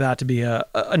expect that to be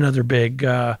another big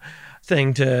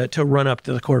thing to run up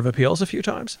to the Court of Appeals a few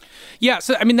times. Yeah,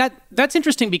 so I mean that's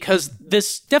interesting because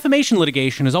this defamation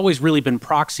litigation has always really been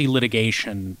proxy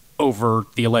litigation over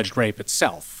the alleged rape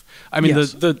itself. I mean,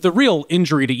 yes. the real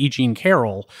injury to E. Jean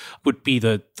Carroll would be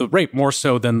the rape more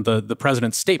so than the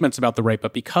president's statements about the rape.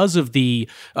 But because of the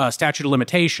statute of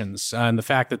limitations and the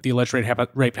fact that the alleged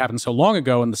rape happened so long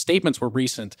ago and the statements were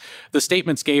recent, the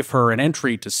statements gave her an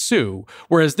entry to sue,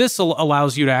 whereas this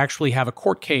allows you to actually have a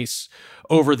court case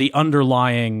over the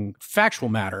underlying factual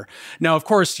matter. Now, of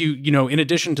course, you know, in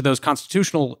addition to those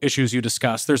constitutional issues you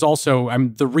discussed, there's also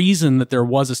the reason that there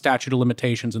was a statute of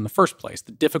limitations in the first place.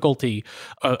 The difficulty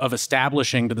of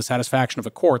establishing to the satisfaction of a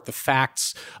court the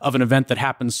facts of an event that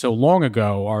happened so long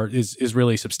ago is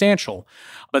really substantial.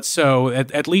 But so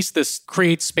at least this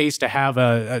creates space to have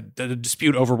a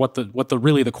dispute over what the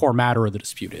really the core matter of the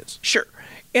dispute is. Sure.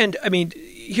 And I mean,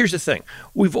 here's the thing.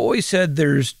 We've always said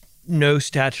there's no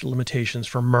statute of limitations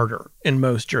for murder in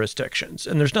most jurisdictions.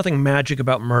 And there's nothing magic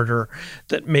about murder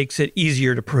that makes it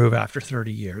easier to prove after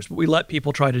 30 years. But we let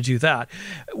people try to do that.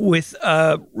 With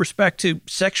respect to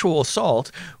sexual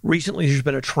assault, recently there's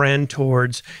been a trend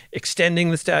towards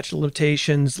extending the statute of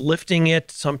limitations, lifting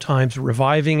it, sometimes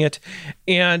reviving it.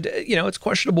 And, you know, it's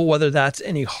questionable whether that's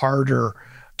any harder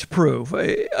to prove.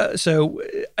 So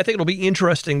I think it'll be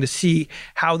interesting to see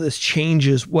how this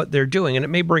changes what they're doing. And it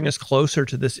may bring us closer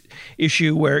to this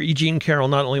issue where E. Jean Carroll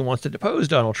not only wants to depose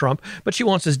Donald Trump, but she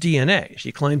wants his DNA.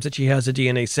 She claims that she has a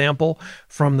DNA sample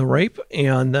from the rape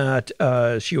and that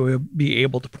she will be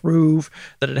able to prove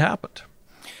that it happened.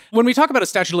 When we talk about a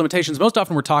statute of limitations, most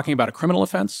often we're talking about a criminal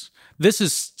offense. This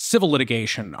is civil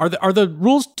litigation. Are the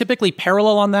rules typically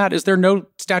parallel on that? Is there no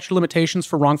statute of limitations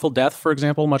for wrongful death, for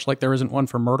example, much like there isn't one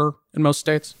for murder in most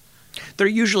states? There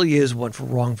usually is one for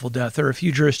wrongful death. There are a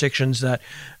few jurisdictions that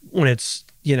when it's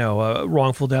a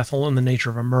wrongful death in the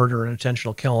nature of a murder and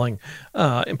intentional killing,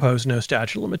 impose no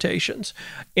statute of limitations.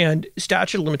 And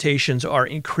statute of limitations are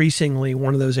increasingly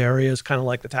one of those areas, kind of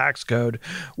like the tax code,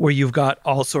 where you've got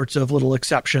all sorts of little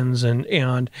exceptions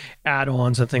and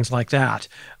add-ons and things like that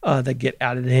that get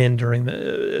added in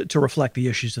to reflect the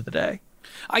issues of the day.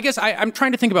 I guess I'm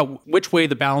trying to think about which way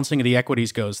the balancing of the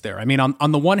equities goes there. I mean,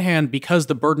 on the one hand, because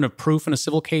the burden of proof in a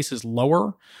civil case is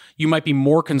lower, you might be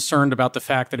more concerned about the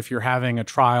fact that if you're having a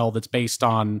trial that's based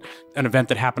on an event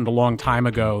that happened a long time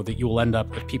ago, that you will end up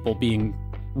with people being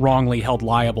wrongly held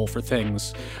liable for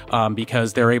things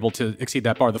because they're able to exceed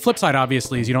that bar. The flip side,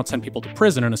 obviously, is you don't send people to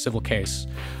prison in a civil case.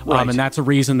 Right. And that's a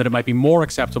reason that it might be more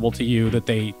acceptable to you that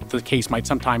the case might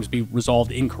sometimes be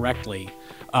resolved incorrectly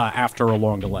after a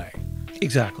long delay.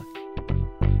 Exactly.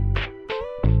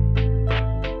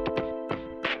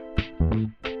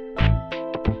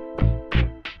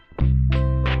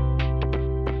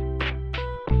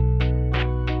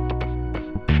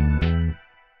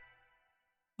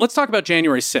 Let's talk about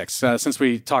January 6th, since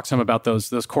we talked some about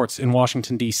those courts in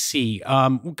Washington, D.C.,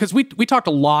 because we talked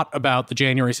a lot about the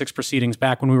January 6th proceedings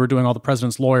back when we were doing all the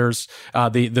president's lawyers,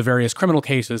 the various criminal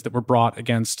cases that were brought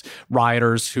against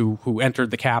rioters who entered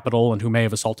the Capitol and who may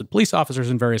have assaulted police officers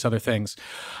and various other things.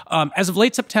 As of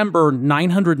late September,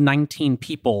 919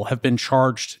 people have been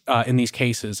charged in these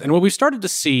cases. And what we've started to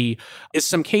see is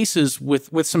some cases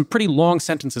with some pretty long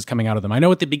sentences coming out of them. I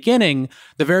know at the beginning,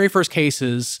 the very first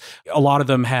cases, a lot of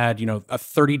them had, a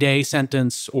 30-day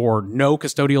sentence or no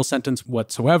custodial sentence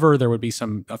whatsoever. There would be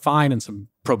a fine and some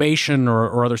probation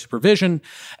or other supervision.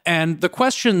 And the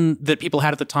question that people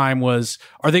had at the time was,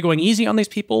 are they going easy on these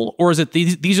people? Or is it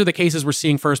these are the cases we're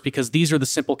seeing first because these are the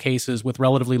simple cases with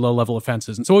relatively low-level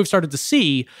offenses? And so what we've started to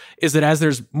see is that as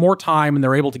there's more time and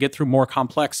they're able to get through more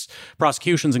complex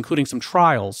prosecutions, including some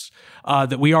trials,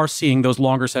 that we are seeing those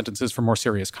longer sentences for more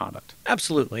serious conduct.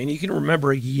 Absolutely. And you can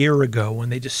remember a year ago when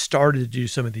they just started to do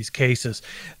some of these cases,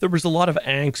 there was a lot of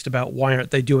angst about why aren't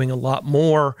they doing a lot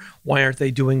more? Why aren't they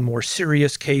doing more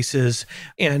serious cases?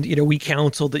 And, we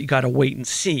counseled that you got to wait and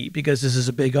see because this is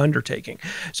a big undertaking.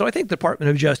 So I think the Department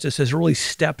of Justice has really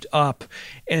stepped up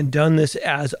and done this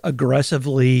as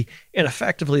aggressively and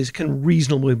effectively as can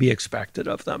reasonably be expected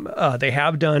of them. They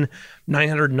have done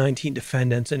 919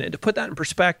 defendants. And to put that in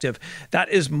perspective, that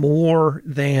is more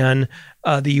than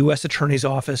the U.S. Attorney's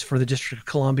Office for the District of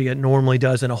Columbia normally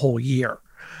does in a whole year.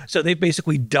 So they've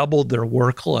basically doubled their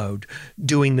workload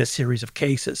doing this series of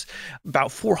cases.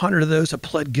 About 400 of those have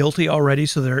pled guilty already,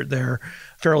 so they're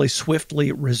fairly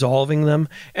swiftly resolving them.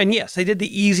 And yes, they did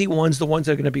the easy ones, the ones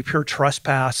that are going to be pure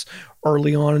trespass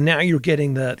early on. And now you're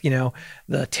getting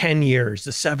the 10 years,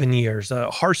 the 7 years,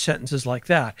 harsh sentences like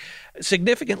that.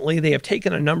 Significantly, they have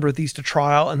taken a number of these to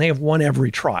trial, and they have won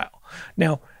every trial.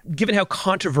 Now, given how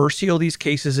controversial these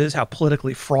cases is, how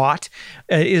politically fraught,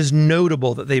 it is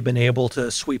notable that they've been able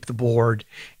to sweep the board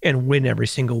and win every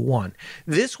single one.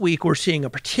 This week, we're seeing a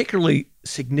particularly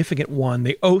significant one,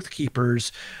 the Oath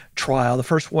Keepers trial, the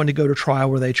first one to go to trial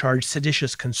where they charged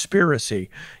seditious conspiracy,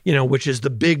 which is the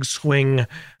big swing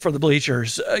for the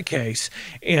Bleachers case.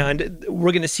 And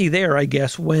we're going to see there, I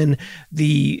guess, when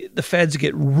the feds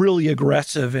get really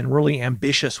aggressive and really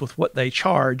ambitious with what they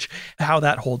charge, how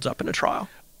that holds up in a trial.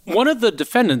 One of the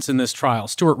defendants in this trial,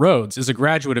 Stuart Rhodes, is a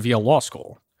graduate of Yale Law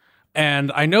School.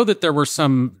 And I know that there were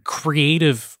some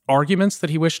creative arguments that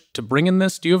he wished to bring in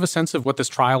this. Do you have a sense of what this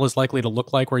trial is likely to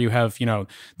look like, where you have,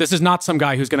 this is not some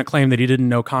guy who's going to claim that he didn't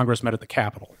know Congress met at the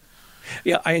Capitol?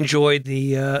 Yeah, I enjoyed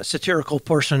the satirical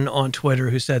person on Twitter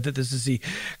who said that this is the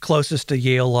closest a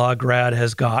Yale law grad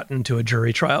has gotten to a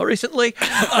jury trial recently.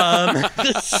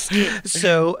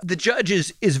 So the judge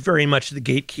is very much the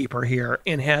gatekeeper here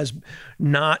and has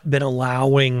not been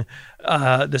allowing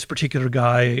this particular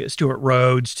guy, Stuart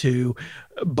Rhodes, to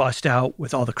bust out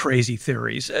with all the crazy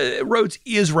theories. Rhodes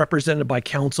is represented by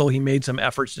counsel. He made some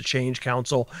efforts to change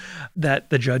counsel that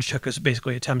the judge took as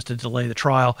basically attempts to delay the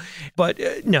trial. But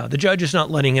no, the judge is not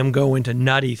letting him go into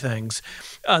nutty things.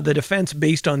 The defense,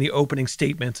 based on the opening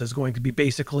statements, is going to be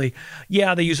basically,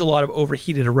 yeah, they use a lot of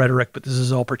overheated rhetoric, but this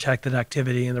is all protected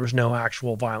activity and there was no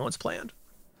actual violence planned.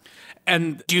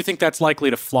 And do you think that's likely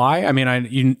to fly? I mean,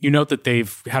 you note that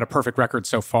they've had a perfect record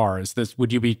so far.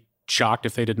 Would you be shocked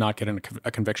if they did not get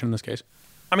a conviction in this case?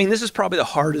 I mean, this is probably the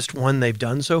hardest one they've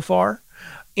done so far.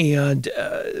 And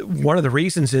one of the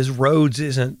reasons is Rhodes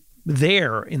isn't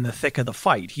there in the thick of the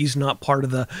fight. He's not part of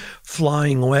the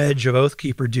flying wedge of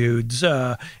Oathkeeper dudes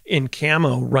in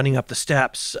camo running up the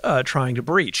steps trying to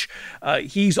breach.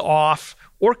 He's off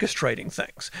orchestrating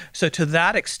things. So to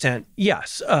that extent,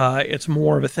 yes, it's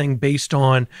more of a thing based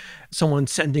on someone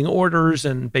sending orders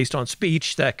and based on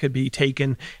speech that could be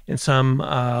taken in some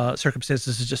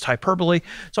circumstances as just hyperbole.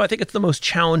 So I think it's the most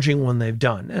challenging one they've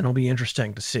done, and it'll be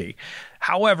interesting to see.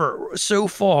 However, so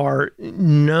far,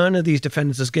 none of these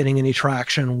defendants is getting any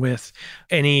traction with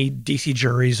any DC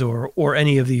juries or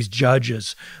any of these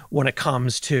judges when it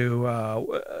comes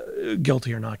to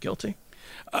guilty or not guilty.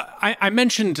 I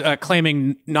mentioned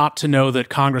claiming not to know that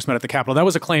Congress met at the Capitol. That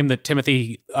was a claim that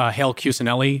Timothy Hale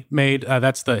Cusinelli made.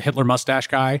 That's the Hitler mustache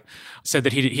guy. Said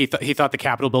that he thought the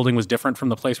Capitol building was different from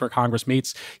the place where Congress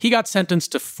meets. He got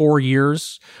sentenced to 4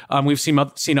 years. We've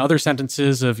seen other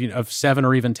sentences of 7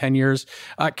 or even 10 years.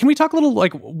 Can we talk a little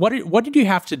like what did you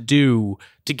have to do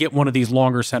to get one of these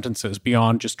longer sentences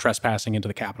beyond just trespassing into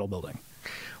the Capitol building?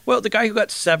 Well, the guy who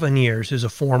got 7 years, who's a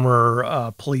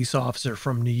former police officer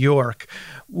from New York,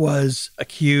 was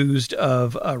accused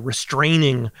of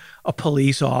restraining a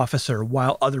police officer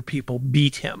while other people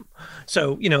beat him.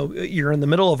 So, you're in the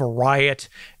middle of a riot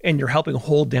and you're helping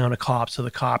hold down a cop so the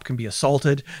cop can be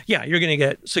assaulted. Yeah, you're going to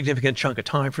get a significant chunk of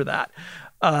time for that.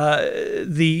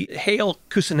 The Hale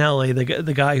Cusinelli,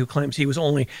 the guy who claims he was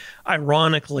only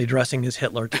ironically dressing as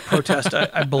Hitler to protest,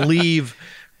 I believe,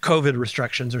 COVID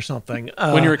restrictions or something.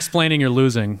 When you're explaining, you're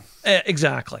losing.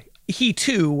 Exactly. He,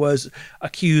 too, was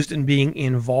accused in being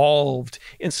involved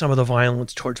in some of the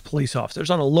violence towards police officers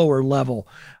on a lower level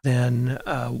than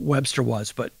Webster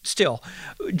was. But still,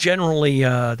 generally,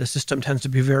 the system tends to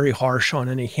be very harsh on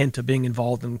any hint of being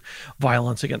involved in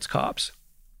violence against cops.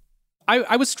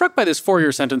 I was struck by this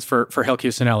 4-year sentence for Hale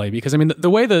Cusinelli because, I mean, the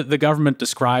way the government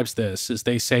describes this is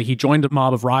they say he joined a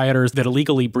mob of rioters that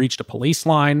illegally breached a police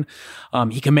line.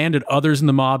 He commanded others in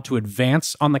the mob to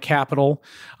advance on the Capitol.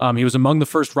 He was among the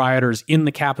first rioters in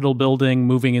the Capitol building,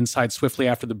 moving inside swiftly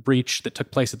after the breach that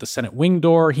took place at the Senate wing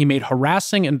door. He made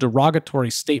harassing and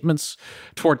derogatory statements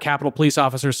toward Capitol police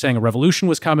officers saying a revolution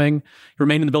was coming. He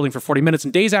remained in the building for 40 minutes,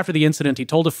 and days after the incident, he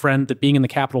told a friend that being in the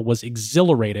Capitol was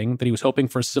exhilarating, that he was hoping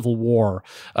for a civil war,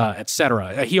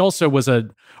 etc. He also was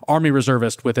an Army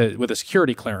reservist with a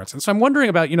security clearance. And so I'm wondering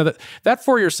about, that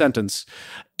 4-year sentence,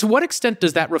 to what extent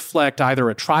does that reflect either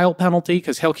a trial penalty,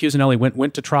 because Hale Cusinelli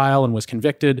went to trial and was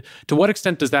convicted? To what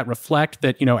extent does that reflect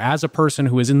that, as a person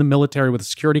who is in the military with a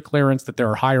security clearance, that there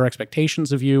are higher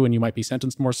expectations of you and you might be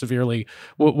sentenced more severely?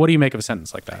 What do you make of a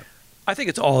sentence like that? I think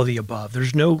it's all of the above.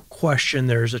 There's no question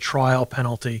there's a trial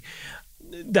penalty.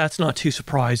 That's not too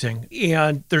surprising.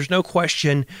 And there's no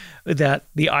question that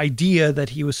the idea that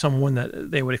he was someone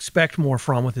that they would expect more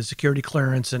from with his security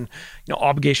clearance and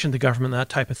obligation to the government, that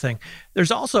type of thing.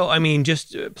 There's also,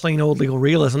 just plain old legal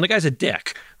realism. The guy's a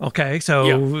dick. Okay,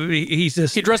 so he's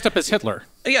this. He dressed up as Hitler.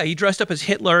 Yeah, he dressed up as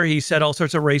Hitler. He said all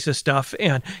sorts of racist stuff.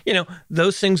 And,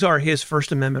 those things are his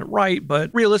First Amendment right.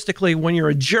 But realistically, when you're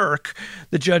a jerk,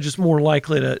 the judge is more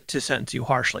likely to sentence you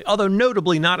harshly. Although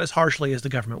notably not as harshly as the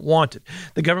government wanted.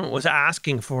 The government was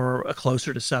asking for a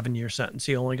closer to 7-year sentence.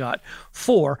 He only got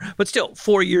 4. But still,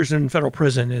 4 years in federal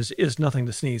prison is nothing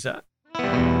to sneeze at.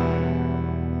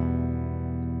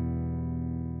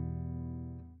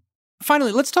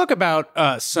 Finally, let's talk about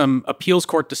some appeals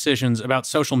court decisions about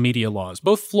social media laws.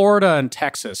 Both Florida and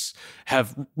Texas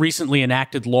have recently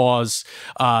enacted laws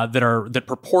that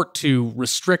purport to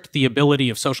restrict the ability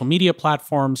of social media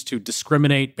platforms to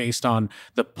discriminate based on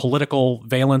the political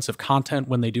valence of content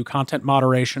when they do content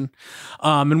moderation.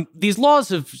 And these laws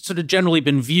have sort of generally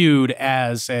been viewed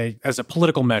as a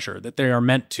political measure, that they are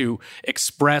meant to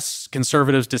express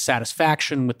conservatives'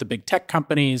 dissatisfaction with the big tech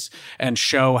companies and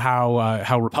show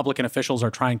how Republican officials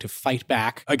are trying to fight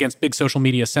back against big social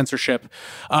media censorship.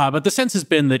 But the sense has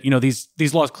been that,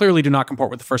 these laws clearly do not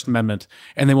comport with the First Amendment,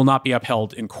 and they will not be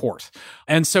upheld in court.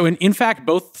 And so, in fact,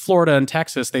 both Florida and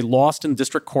Texas, they lost in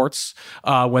district courts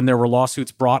when there were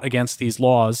lawsuits brought against these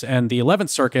laws. And the 11th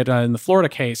Circuit, in the Florida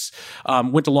case,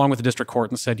 went along with the district court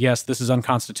and said, yes, this is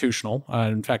unconstitutional.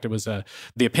 In fact, it was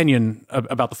the opinion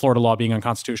about the Florida law being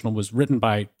unconstitutional was written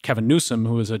by Kevin Newsom,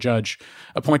 who was a judge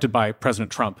appointed by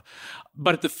President Trump.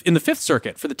 But in the Fifth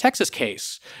Circuit, for the Texas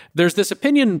case, there's this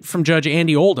opinion from Judge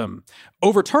Andy Oldham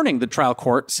overturning the trial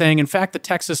court, saying, in fact, the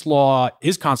Texas law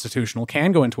is constitutional,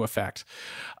 can go into effect.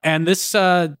 And this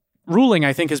ruling,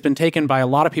 I think, has been taken by a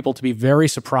lot of people to be very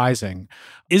surprising.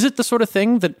 Is it the sort of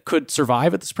thing that could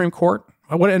survive at the Supreme Court?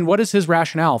 What is his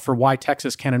rationale for why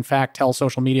Texas can, in fact, tell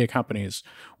social media companies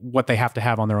what they have to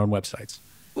have on their own websites?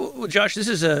 Well, Josh, this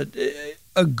is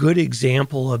a good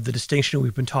example of the distinction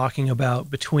we've been talking about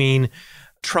between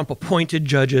Trump-appointed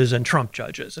judges and Trump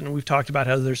judges. And we've talked about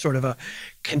how there's sort of a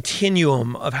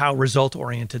continuum of how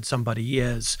result-oriented somebody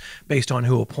is based on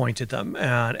who appointed them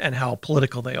and how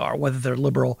political they are, whether they're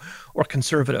liberal or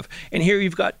conservative. And here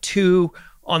you've got two,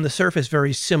 on the surface,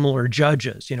 very similar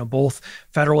judges, both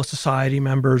Federalist Society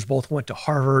members, both went to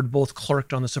Harvard, both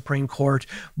clerked on the Supreme Court,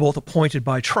 both appointed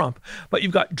by Trump. But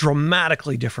you've got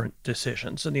dramatically different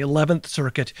decisions. In the 11th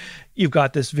Circuit, you've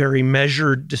got this very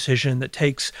measured decision that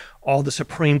takes all the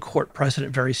Supreme Court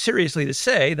precedent very seriously to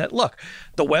say that, look,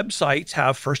 the websites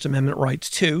have First Amendment rights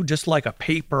too, just like a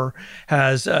paper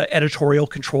has editorial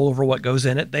control over what goes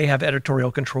in it. They have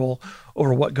editorial control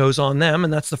over what goes on them,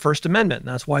 and that's the First Amendment.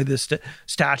 And that's why this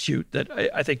statute that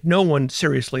I think no one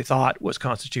seriously thought was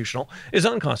constitutional is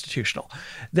unconstitutional.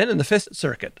 Then in the Fifth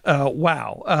Circuit,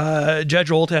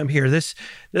 Judge Oldham here, this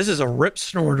is a rip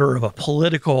snorter of a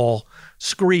political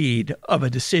screed of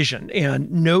a decision.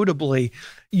 And notably,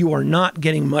 you are not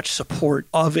getting much support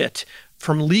of it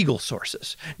from legal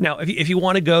sources. Now, if you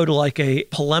want to go to like a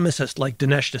polemicist like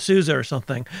Dinesh D'Souza or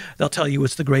something, they'll tell you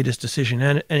it's the greatest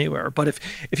decision anywhere. But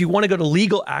if you want to go to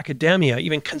legal academia,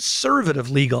 even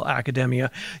conservative legal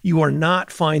academia, you are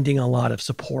not finding a lot of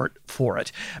support for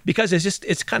it because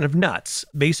it's kind of nuts.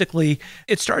 Basically,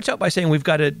 it starts out by saying we've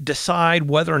got to decide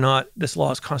whether or not this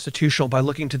law is constitutional by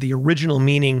looking to the original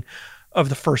meaning of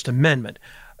the First Amendment.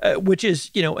 Which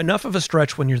is, enough of a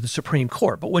stretch when you're the Supreme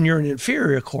Court. But when you're an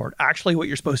inferior court, actually what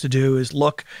you're supposed to do is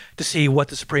look to see what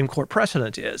the Supreme Court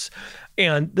precedent is.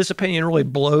 And this opinion really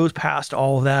blows past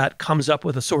all of that, comes up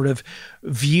with a sort of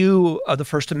view of the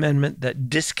First Amendment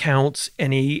that discounts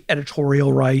any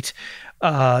editorial right,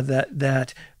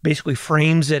 that basically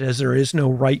frames it as there is no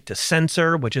right to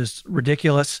censor, which is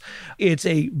ridiculous. It's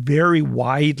a very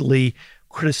widely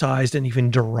criticized and even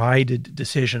derided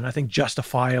decision, I think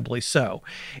justifiably so.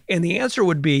 And the answer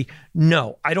would be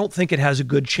no, I don't think it has a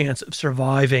good chance of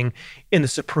surviving in the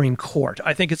Supreme Court.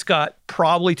 I think it's got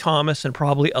probably Thomas and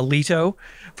probably Alito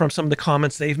from some of the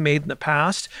comments they've made in the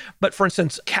past. But for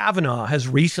instance, Kavanaugh has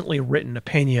recently written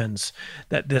opinions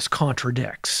that this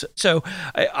contradicts. So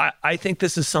I think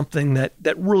this is something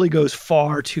that really goes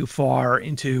far too far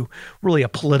into really a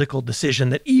political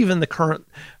decision that even the current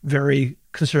very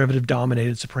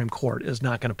conservative-dominated Supreme Court is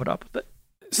not going to put up with it.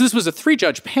 So this was a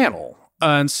three-judge panel.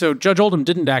 And so Judge Oldham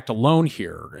didn't act alone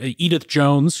here. Edith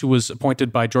Jones, who was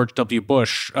appointed by George W.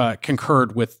 Bush,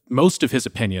 concurred with most of his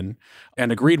opinion and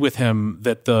agreed with him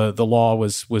that the law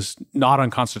was not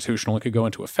unconstitutional. It could go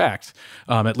into effect,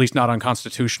 at least not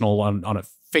unconstitutional on a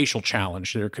facial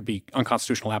challenge. There could be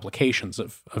unconstitutional applications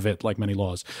of it, like many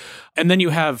laws. And then you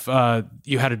had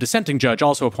a dissenting judge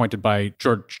also appointed by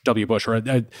George W. Bush, or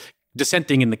a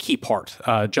dissenting in the key part.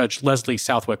 Judge Leslie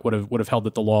Southwick would have held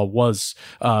that the law was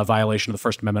a violation of the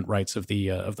First Amendment rights of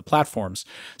the platforms.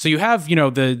 So you have,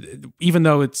 even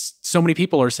though it's so many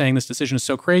people are saying this decision is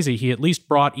so crazy, he at least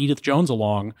brought Edith Jones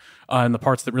along in the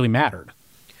parts that really mattered.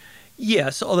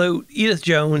 Yes, although Edith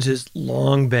Jones has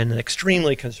long been an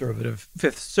extremely conservative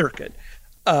Fifth Circuit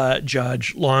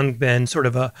judge, long been sort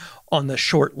of on the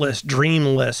short list, dream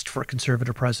list for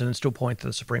conservative presidents to appoint to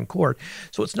the Supreme Court.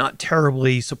 So it's not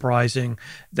terribly surprising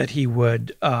that he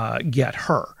would get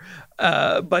her.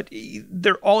 But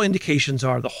all indications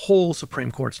are the whole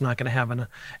Supreme Court's not going to have an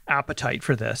appetite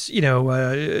for this.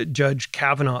 Judge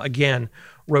Kavanaugh, again,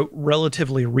 wrote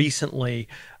relatively recently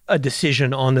a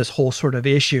decision on this whole sort of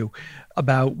issue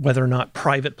about whether or not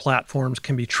private platforms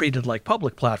can be treated like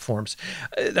public platforms,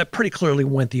 that pretty clearly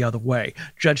went the other way.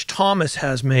 Judge Thomas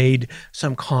has made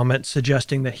some comments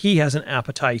suggesting that he has an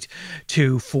appetite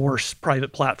to force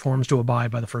private platforms to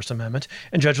abide by the First Amendment,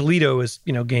 and Judge Alito is,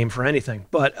 game for anything.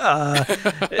 But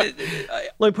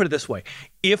let me put it this way.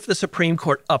 If the Supreme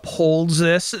Court upholds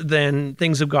this, then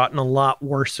things have gotten a lot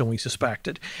worse than we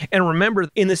suspected. And remember,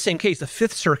 in the same case, the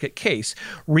Fifth Circuit case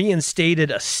reinstated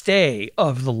a stay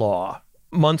of the law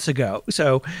months ago.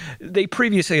 So they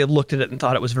previously had looked at it and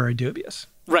thought it was very dubious.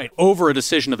 Right, over a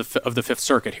decision of the Fifth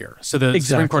Circuit here. So the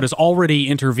Supreme Court has already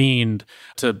intervened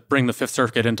to bring the Fifth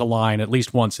Circuit into line at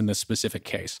least once in this specific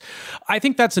case. I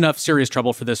think that's enough serious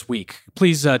trouble for this week.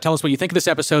 Please tell us what you think of this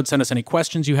episode. Send us any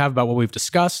questions you have about what we've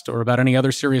discussed or about any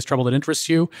other serious trouble that interests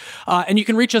you. And you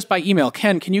can reach us by email.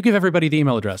 Ken, can you give everybody the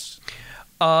email address?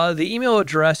 The email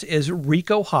address is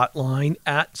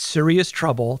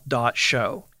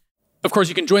ricohotline@serioustrouble.show. Of course,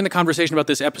 you can join the conversation about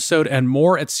this episode and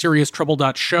more at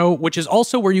serioustrouble.show, which is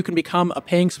also where you can become a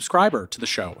paying subscriber to the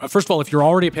show. First of all, if you're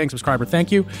already a paying subscriber,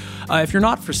 thank you. If you're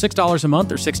not, for $6 a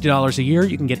month or $60 a year,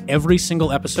 you can get every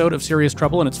single episode of Serious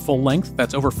Trouble in its full length.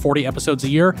 That's over 40 episodes a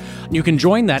year. You can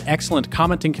join that excellent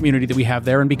commenting community that we have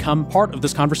there and become part of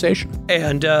this conversation.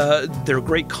 And there are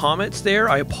great comments there.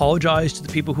 I apologize to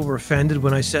the people who were offended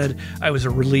when I said I was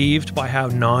relieved by how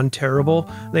non-terrible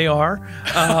they are.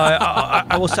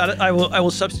 I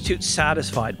will substitute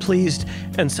satisfied. Pleased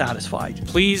and satisfied.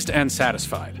 Pleased and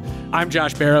satisfied. I'm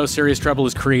Josh Barrow. Serious Trouble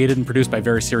is created and produced by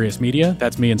Very Serious Media.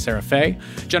 That's me and Sarah Fay.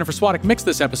 Jennifer Swadek mixed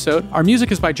this episode. Our music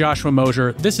is by Joshua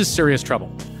Mosier. This is Serious Trouble.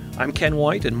 I'm Ken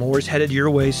White, and more is headed your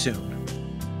way soon.